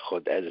belev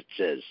echod, as it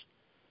says,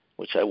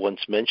 which I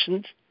once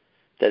mentioned,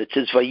 that it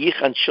says,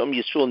 Vayichan Shom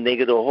Yisrael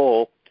neged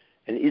Oho,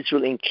 and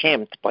Israel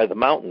encamped by the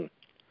mountain.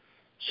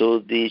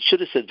 So it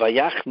should have said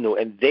Vayachnu,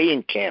 and they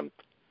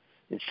encamped.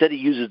 Instead, it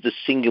uses the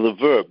singular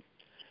verb.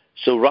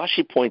 So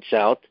Rashi points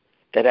out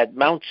that at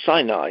Mount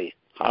Sinai,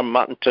 Har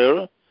Matan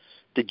Torah,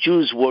 the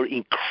Jews were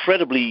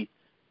incredibly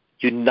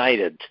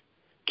united.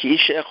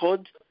 Ki'ish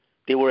echod,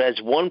 they were as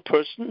one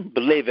person,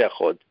 belev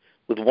echod,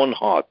 with one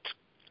heart,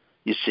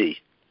 you see.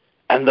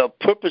 And the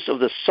purpose of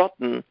the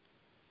Satan,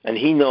 and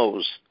he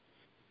knows,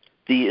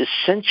 the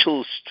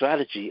essential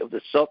strategy of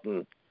the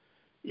Satan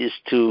is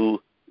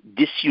to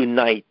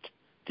disunite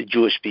the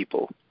Jewish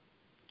people.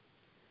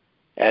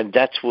 And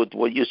that's what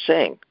you're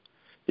saying.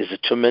 There's a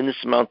tremendous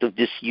amount of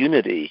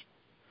disunity,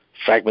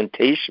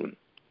 fragmentation,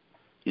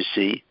 you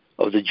see,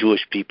 of the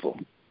Jewish people.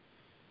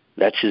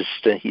 That's his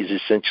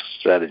essential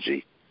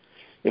strategy.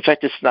 In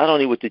fact, it's not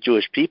only with the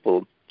Jewish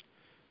people,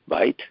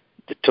 right?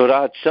 The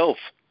Torah itself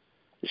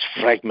is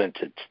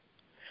fragmented.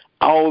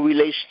 Our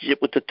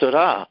relationship with the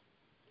Torah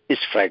is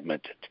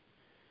fragmented.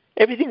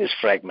 Everything is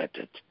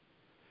fragmented.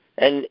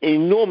 And an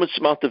enormous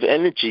amount of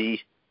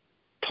energy,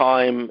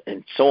 time,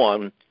 and so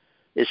on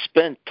is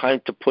spent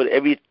trying to put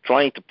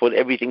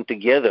everything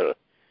together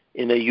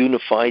in a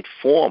unified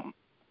form.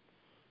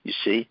 You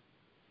see?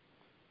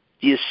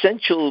 The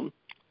essential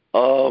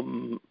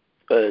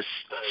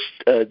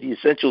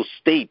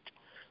state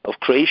of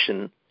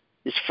creation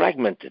is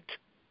fragmented.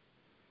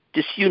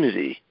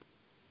 Disunity,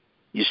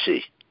 you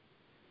see.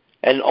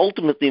 And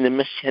ultimately in the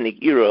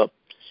Messianic era,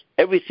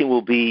 everything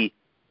will be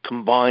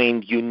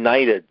combined,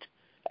 united,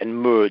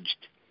 and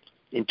merged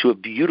into a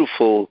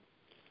beautiful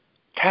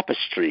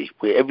tapestry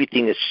where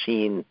everything is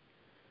seen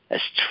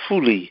as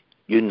truly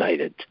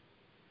united.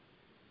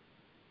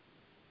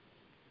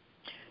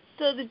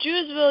 So the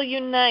Jews will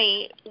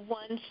unite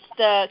once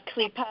the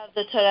klipa of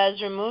the Torah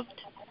is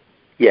removed?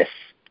 Yes.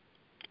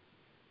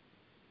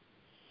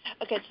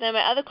 Okay, so now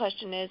my other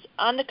question is,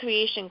 on the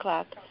creation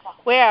clock,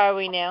 where are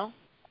we now?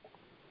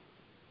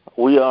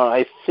 We are,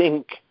 I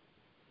think,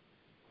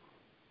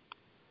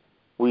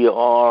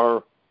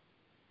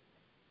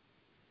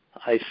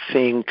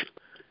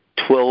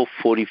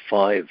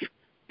 12:45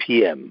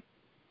 p.m.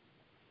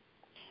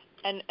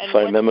 And if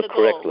I remember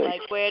correctly.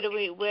 Like,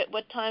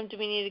 what time do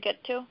we need to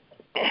get to?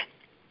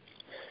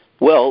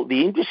 Well,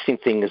 the interesting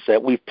thing is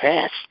that we've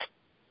passed.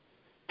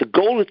 The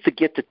goal is to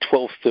get to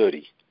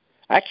 12:30.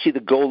 Actually, the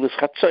goal is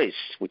Chatzos,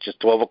 which is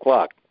 12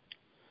 o'clock,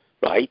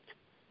 right?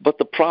 But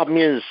the problem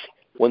is,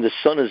 when the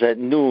sun is at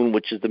noon,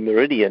 which is the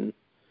meridian,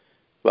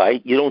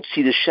 right, you don't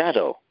see the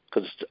shadow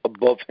because it's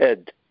above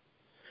head.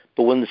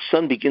 But when the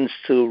sun begins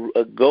to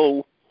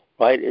go,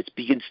 right, it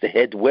begins to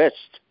head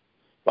west,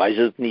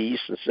 rises in the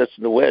east and sets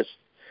in the west,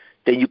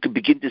 then you can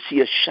begin to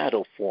see a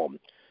shadow form.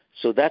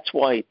 So that's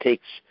why it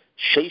takes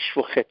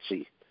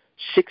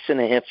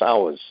 6.5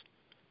 hours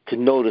to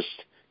notice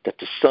that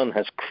the sun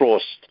has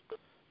crossed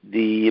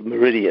the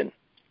meridian.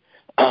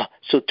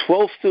 So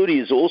 12:30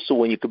 is also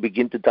when you can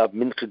begin to daven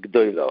Mincha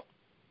Gedolah.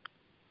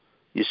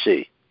 You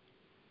see.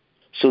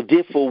 So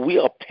therefore, we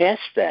are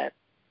past that.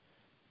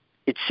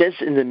 It says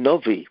in the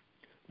Novi,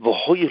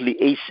 V'hoyu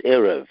li'eis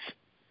erev,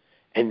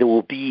 and there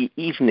will be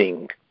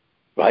evening,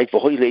 right?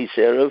 V'hoyu li'eis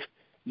erev,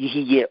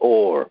 yihiyeh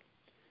or,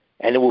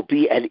 and it will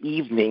be at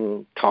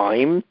evening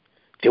time,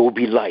 there will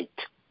be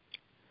light.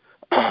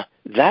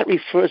 That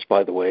refers,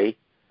 by the way,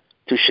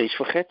 to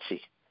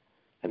 6.5,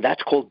 and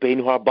that's called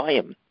Beinu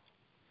Harbayim.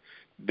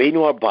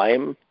 Beinu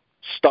Harbayim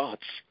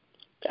starts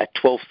at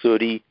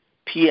 12:30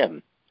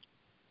 p.m.,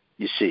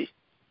 you see,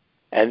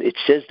 and it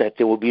says that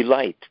there will be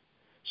light.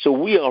 So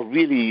we are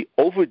really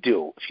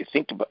overdue, if you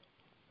think about it.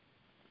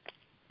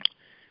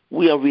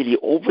 We are really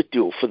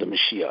overdue for the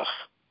Mashiach.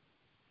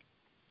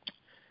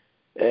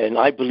 And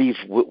I believe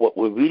what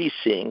we're really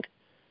seeing,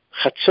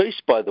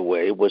 Chatzos, by the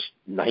way, was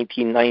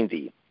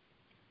 1990.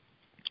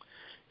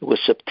 It was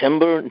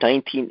September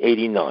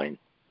 1989.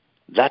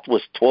 That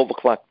was 12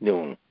 o'clock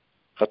noon,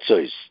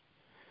 Chatzos.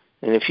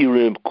 And if you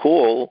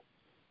recall,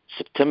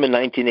 September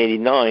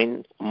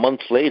 1989, a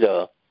month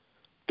later,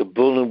 the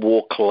Berlin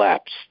Wall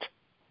collapsed.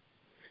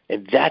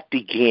 And that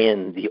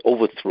began the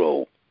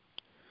overthrow,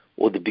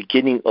 or the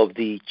beginning of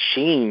the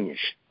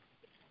change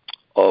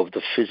of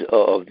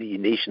the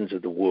nations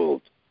of the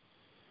world.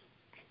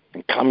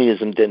 And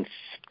communism then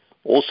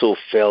also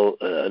fell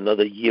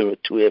another year or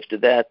two after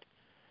that.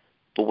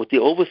 But with the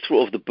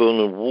overthrow of the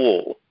Berlin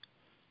Wall,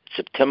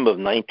 September of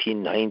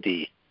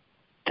 1990,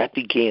 that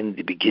began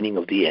the beginning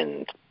of the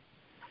end.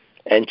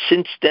 And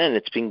since then,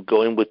 it's been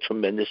going with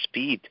tremendous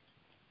speed.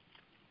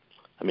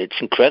 I mean,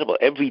 it's incredible.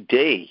 Every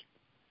day,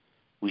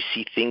 we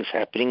see things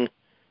happening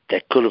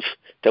that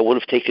would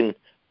have taken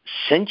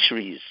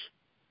centuries,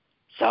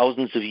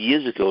 thousands of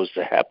years ago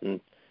to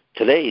happen.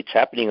 Today, it's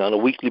happening on a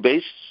weekly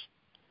basis,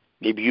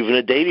 maybe even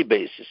a daily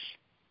basis.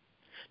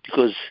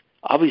 Because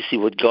obviously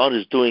what God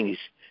is doing is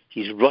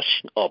he's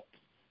rushing up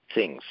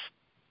things.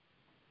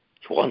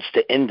 He wants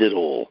to end it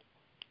all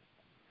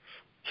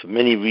for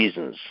many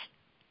reasons.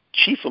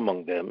 Chief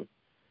among them,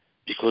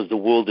 because the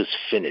world is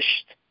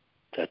finished.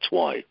 That's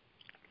why.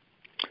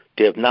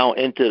 They have now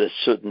entered a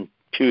certain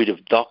period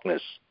of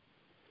darkness,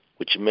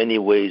 which in many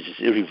ways is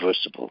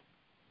irreversible.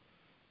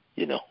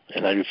 You know,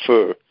 and I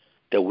refer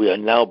that we are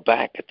now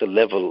back at the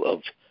level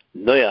of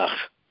Noach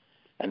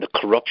and the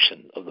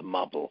corruption of the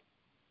Mabul.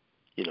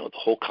 You know, the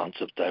whole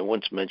concept I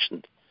once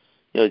mentioned,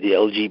 you know, the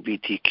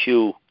LGBTQ,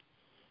 you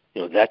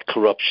know, that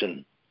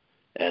corruption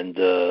and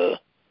the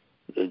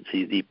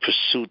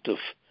pursuit of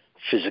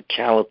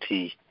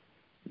physicality,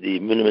 the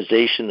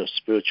minimization of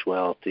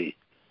spirituality.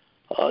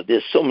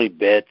 There's so many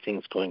bad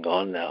things going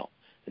on now,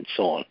 and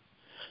so on.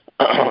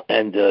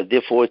 And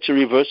therefore, it's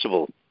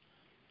irreversible.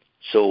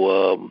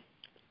 So,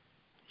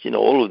 you know,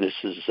 all of this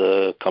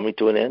is coming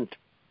to an end.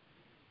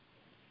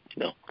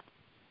 You know.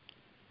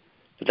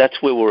 But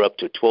that's where we're up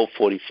to,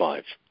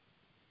 12:45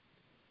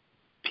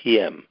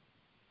 p.m.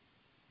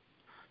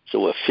 So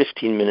we're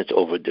 15 minutes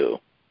overdue.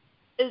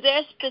 Is there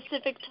a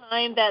specific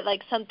time that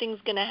like something's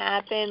gonna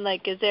happen?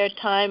 Like, is there a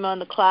time on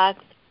the clock,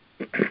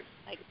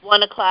 like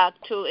 1 o'clock,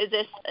 2? Is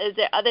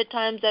there other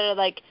times that are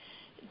like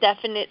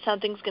definite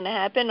something's gonna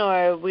happen,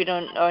 or we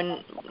don't, or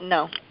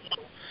no?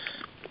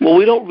 Well,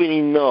 we don't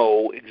really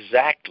know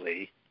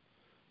exactly,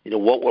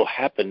 what will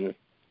happen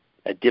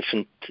at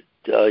different,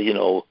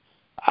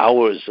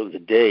 hours of the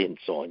day and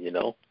so on.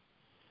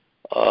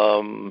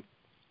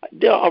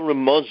 There are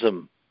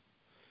Ramazim,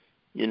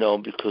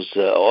 because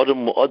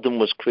Adam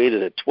was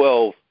created at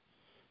 12,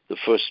 the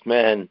first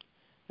man,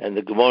 and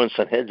the Gemara in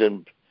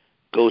Sanhedrin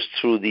goes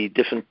through the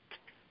different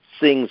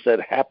things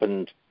that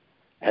happened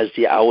as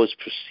the hours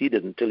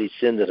proceeded until he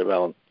sinned at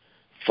around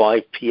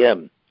 5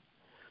 p.m.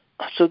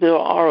 So there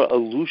are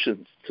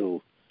allusions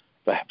to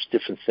perhaps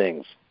different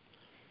things.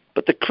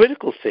 But the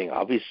critical thing,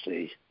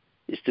 obviously,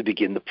 is to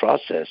begin the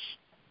process,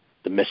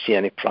 the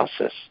Messianic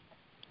process.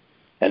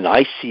 And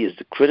I see as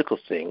the critical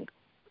thing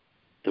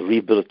the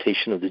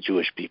rehabilitation of the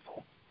Jewish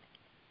people.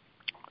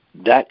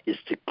 That is,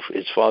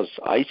 as far as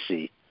I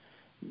see,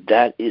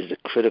 that is the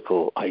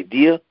critical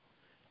idea,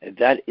 and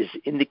that is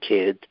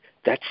indicated,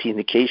 that's the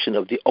indication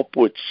of the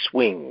upward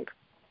swing.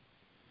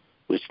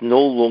 It's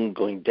no longer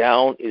going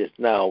down, it is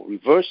now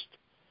reversed,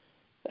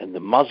 and the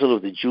muzzle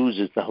of the Jews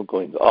is now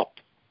going up.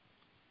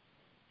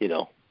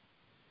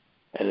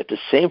 And at the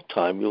same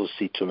time, you'll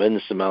see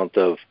tremendous amount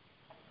of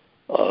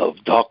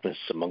darkness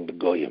among the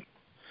Goyim,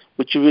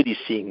 which you're really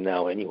seeing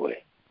now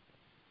anyway.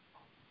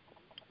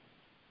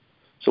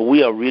 So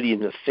we are really in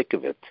the thick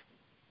of it.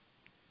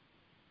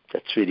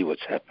 That's really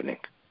what's happening.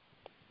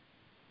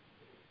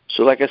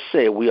 So like I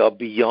say, we are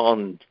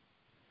in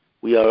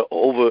what's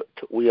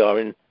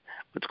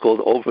called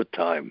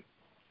overtime.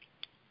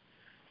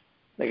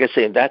 Like I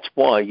say, and that's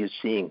why you're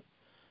seeing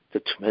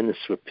the tremendous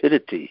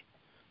rapidity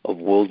of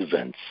world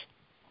events.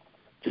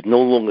 There's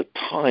no longer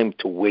time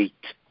to wait,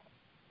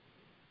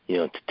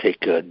 to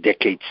take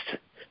decades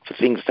for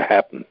things to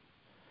happen.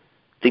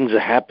 Things are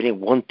happening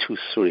 1, 2,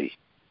 3.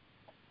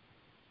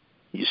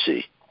 You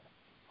see.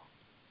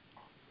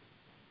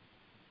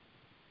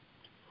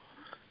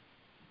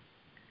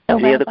 So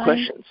Any other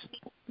questions?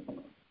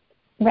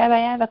 Rabbi,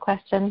 I have a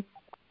question.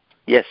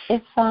 Yes.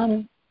 If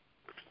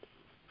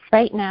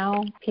right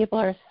now people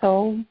are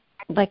so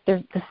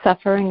the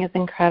suffering is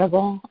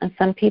incredible, and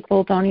some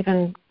people don't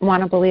even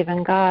want to believe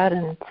in God,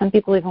 and some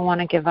people even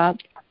want to give up.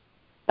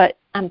 But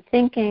I'm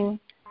thinking,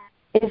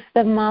 if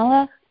the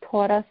Malach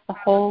taught us the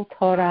whole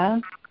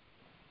Torah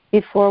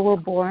before we're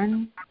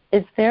born,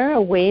 is there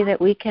a way that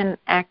we can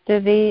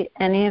activate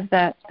any of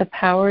the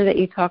power that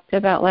you talked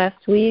about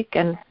last week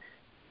and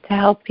to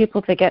help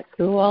people to get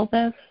through all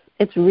this?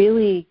 It's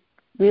really,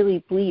 really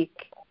bleak.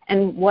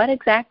 And what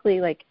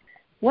exactly,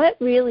 what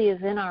really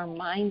is in our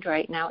mind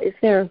right now? Is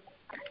there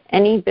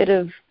any bit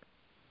of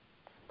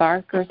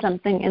spark or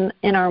something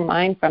in our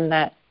mind from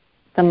the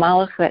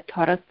Malach that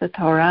taught us the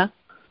Torah?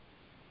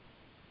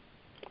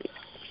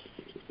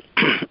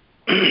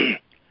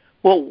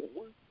 Well,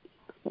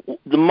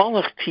 the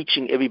Malach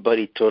teaching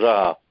everybody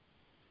Torah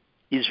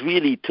is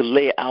really to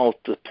lay out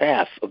the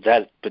path of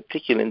that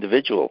particular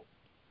individual,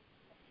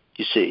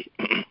 you see,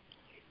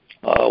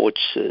 which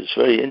is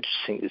very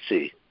interesting to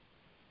see.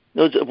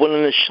 When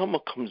an neshama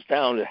comes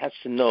down, it has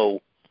to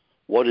know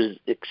what is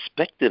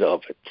expected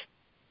of it.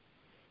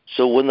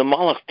 So when the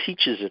Malach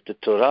teaches it the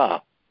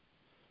Torah,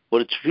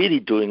 what it's really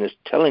doing is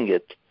telling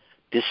it,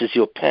 this is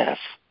your path.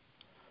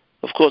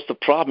 Of course, the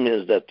problem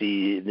is that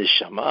the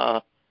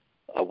neshama,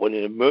 when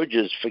it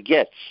emerges,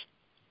 forgets.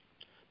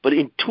 But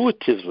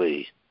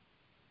intuitively,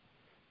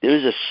 there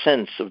is a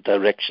sense of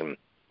direction.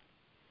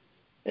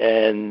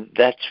 And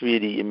that's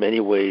really, in many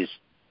ways,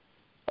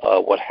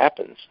 what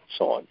happens, and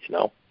so on,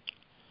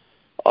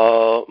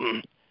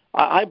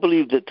 I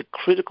believe that the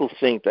critical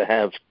thing to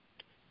have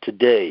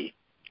today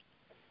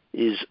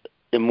is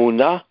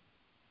emunah.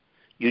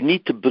 You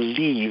need to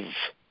believe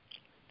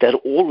that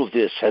all of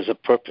this has a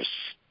purpose,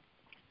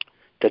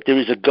 that there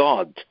is a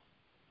God,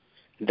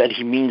 that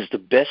He means the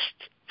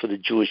best for the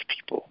Jewish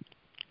people,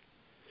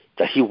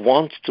 that He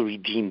wants to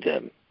redeem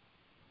them,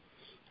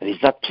 and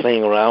He's not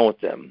playing around with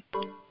them,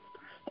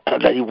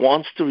 that He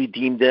wants to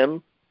redeem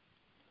them,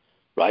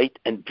 right,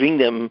 and bring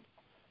them,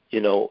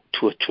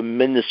 to a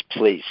tremendous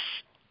place.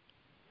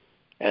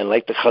 And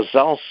like the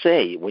Chazal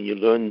say, when you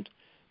learn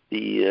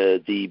the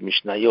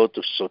Mishnayot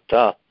of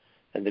Sotah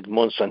and the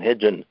Gemara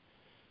Sanhedrin,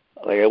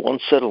 like I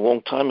once said a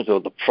long time ago,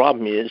 the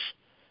problem is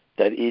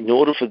that in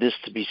order for this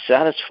to be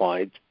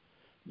satisfied,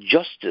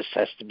 justice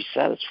has to be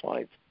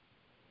satisfied.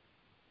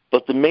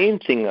 But the main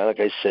thing, like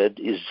I said,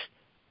 is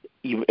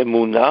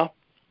emunah.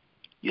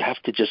 You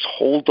have to just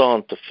hold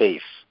on to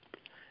faith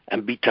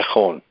and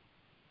bitachon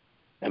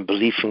and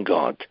belief in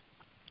God.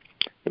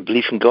 And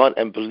belief in God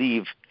and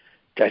believe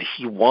that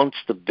He wants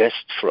the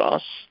best for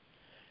us.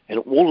 And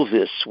all of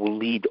this will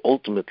lead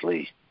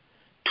ultimately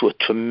to a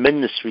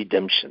tremendous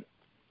redemption.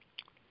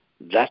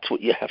 That's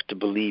what you have to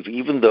believe,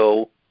 even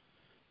though,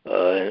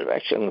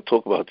 actually I'm going to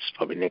talk about this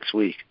probably next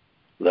week,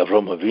 with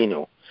Avraham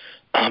Avinu.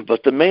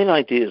 But the main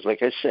idea is,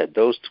 like I said,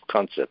 those two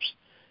concepts.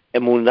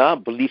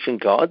 Emunah, belief in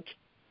God,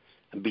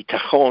 and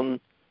bitachon,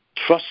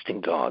 trust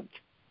in God,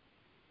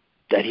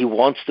 that He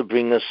wants to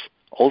bring us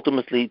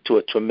ultimately to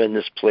a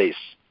tremendous place.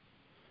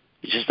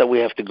 It's just that we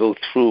have to go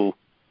through,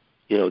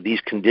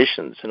 these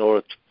conditions in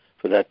order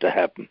for that to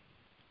happen.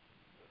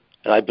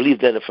 And I believe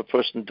that if a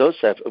person does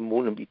have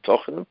emunah and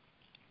bitachon,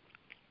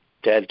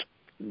 that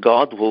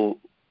God will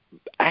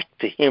act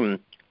to him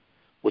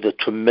with a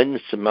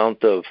tremendous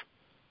amount of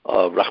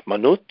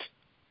rahmanut,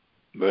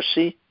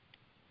 mercy,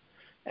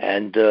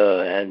 and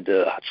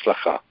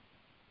hatzlacha.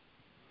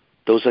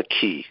 Those are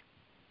key.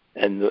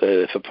 And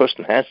if a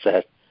person has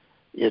that,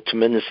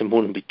 tremendous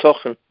emunah and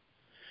bitachon,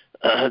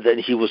 then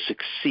he will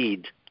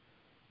succeed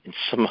in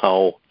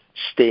somehow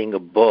staying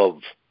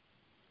above,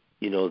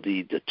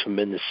 the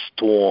tremendous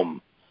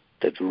storm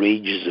that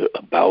rages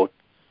about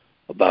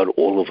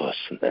all of us.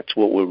 And that's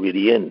what we're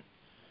really in.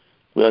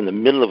 We're in the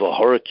middle of a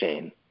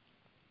hurricane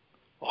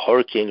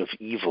of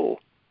evil.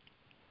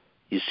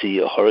 You see,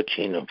 a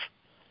hurricane of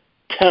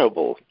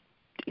terrible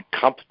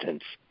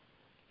incompetence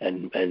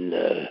and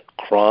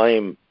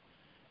crime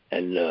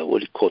and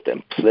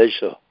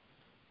pleasure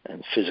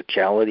and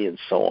physicality and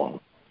so on.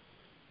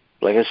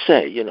 Like I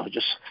say,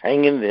 just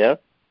hang in there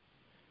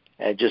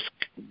and just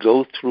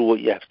go through what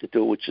you have to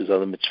do, which is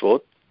other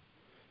mitzvot.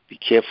 Be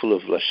careful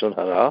of lashon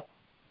hara,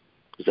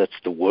 because that's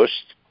the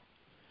worst.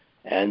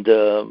 And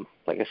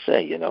like I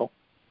say,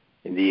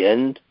 in the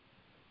end,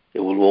 it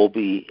will all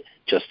be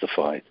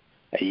justified,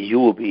 and you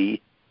will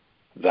be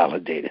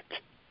validated.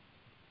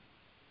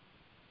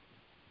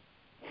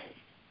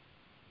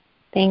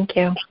 Thank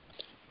you.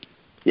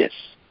 Yes.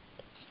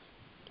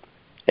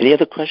 Any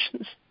other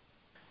questions?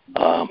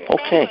 Okay.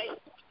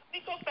 Let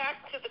me go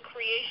back to the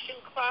creation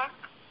clock.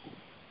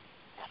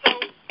 So,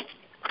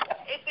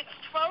 if it's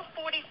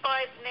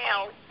 12:45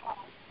 now,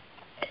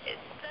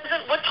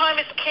 what time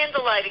is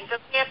candle lighting?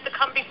 Doesn't it have to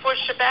come before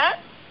Shabbat?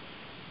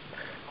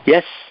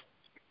 Yes.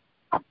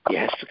 It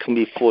has to come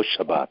before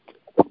Shabbat.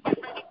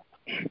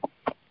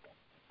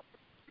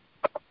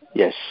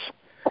 Yes.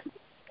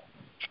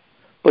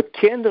 But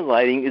candle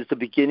lighting is the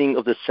beginning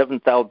of the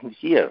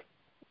 7,000th year.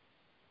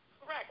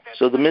 Correct.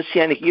 So the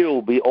Messianic era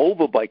will be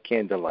over by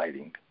candle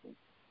lighting.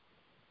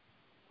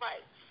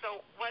 Right.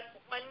 So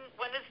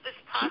when is this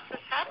process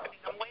happening?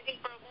 I'm waiting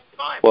for a long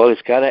time. Well,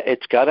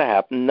 it's gotta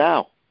happen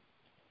now.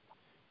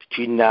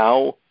 Between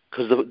now,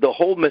 because the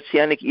whole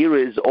Messianic era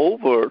is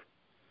over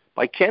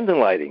by candle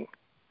lighting,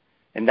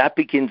 and that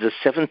begins the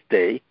seventh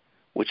day,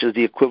 which is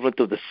the equivalent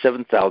of the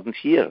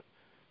 7,000th year,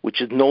 which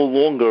is no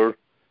longer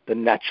the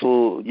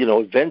natural,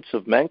 events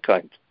of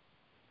mankind.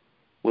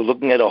 We're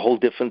looking at a whole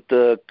different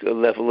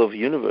level of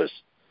universe,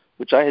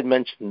 which I had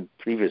mentioned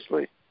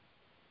previously.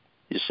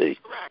 You see.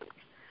 Correct.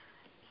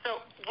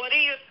 So, what are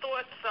your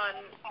thoughts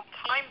on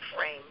time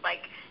frame?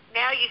 Like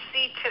now, you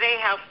see today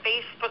how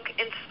Facebook,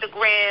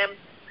 Instagram,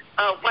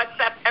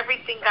 WhatsApp,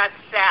 everything got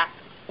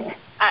zapped.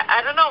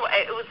 I don't know.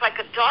 It was like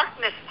a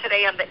darkness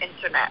today on the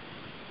internet.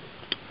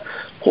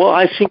 Well,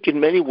 I think in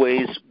many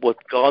ways, what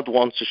God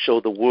wants to show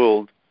the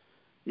world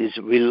is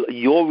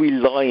your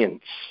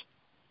reliance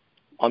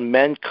on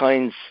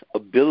mankind's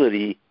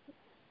ability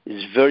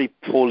is very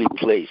poorly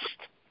placed.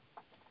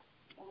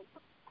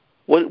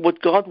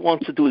 What God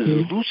wants to do is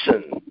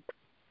loosen,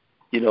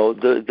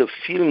 the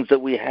feelings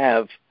that we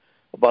have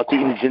about the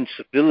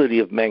invincibility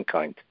of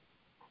mankind.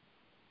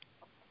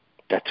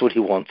 That's what He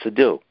wants to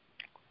do.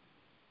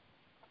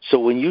 So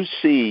when you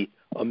see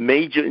a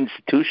major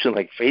institution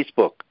like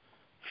Facebook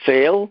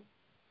fail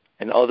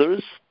and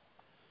others,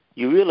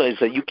 you realize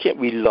that you can't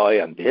rely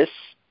on this.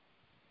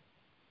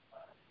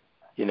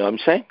 You know what I'm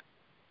saying?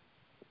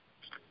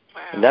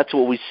 Wow. And that's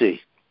what we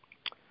see.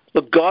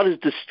 Look, God is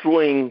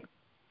destroying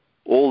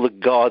all the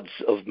gods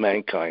of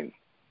mankind.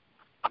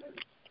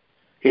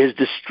 He has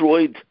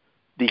destroyed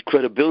the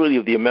credibility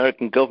of the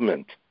American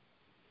government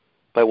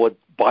by what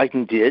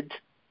Biden did.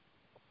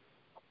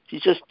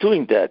 He's just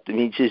doing that. I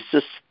mean, he's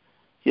just,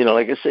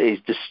 like I say,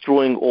 he's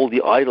destroying all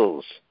the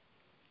idols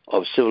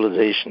of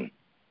civilization.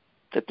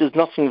 That there's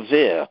nothing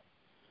there.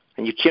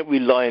 And you can't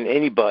rely on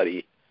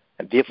anybody,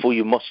 and therefore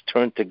you must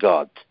turn to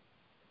God.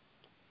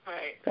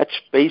 Right. That's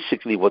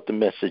basically what the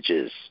message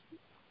is.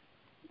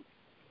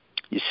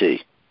 You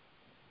see.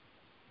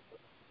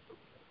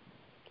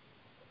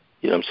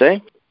 You know what I'm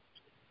saying?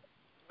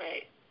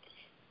 Right.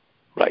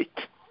 Right.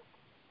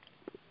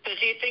 So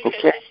do you think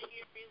that this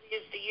year really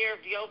is the year of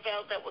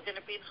Yovel, that we're going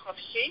to be in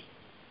Chofshi?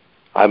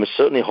 I'm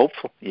certainly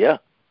hopeful, yeah.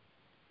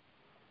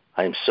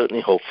 I am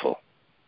certainly hopeful.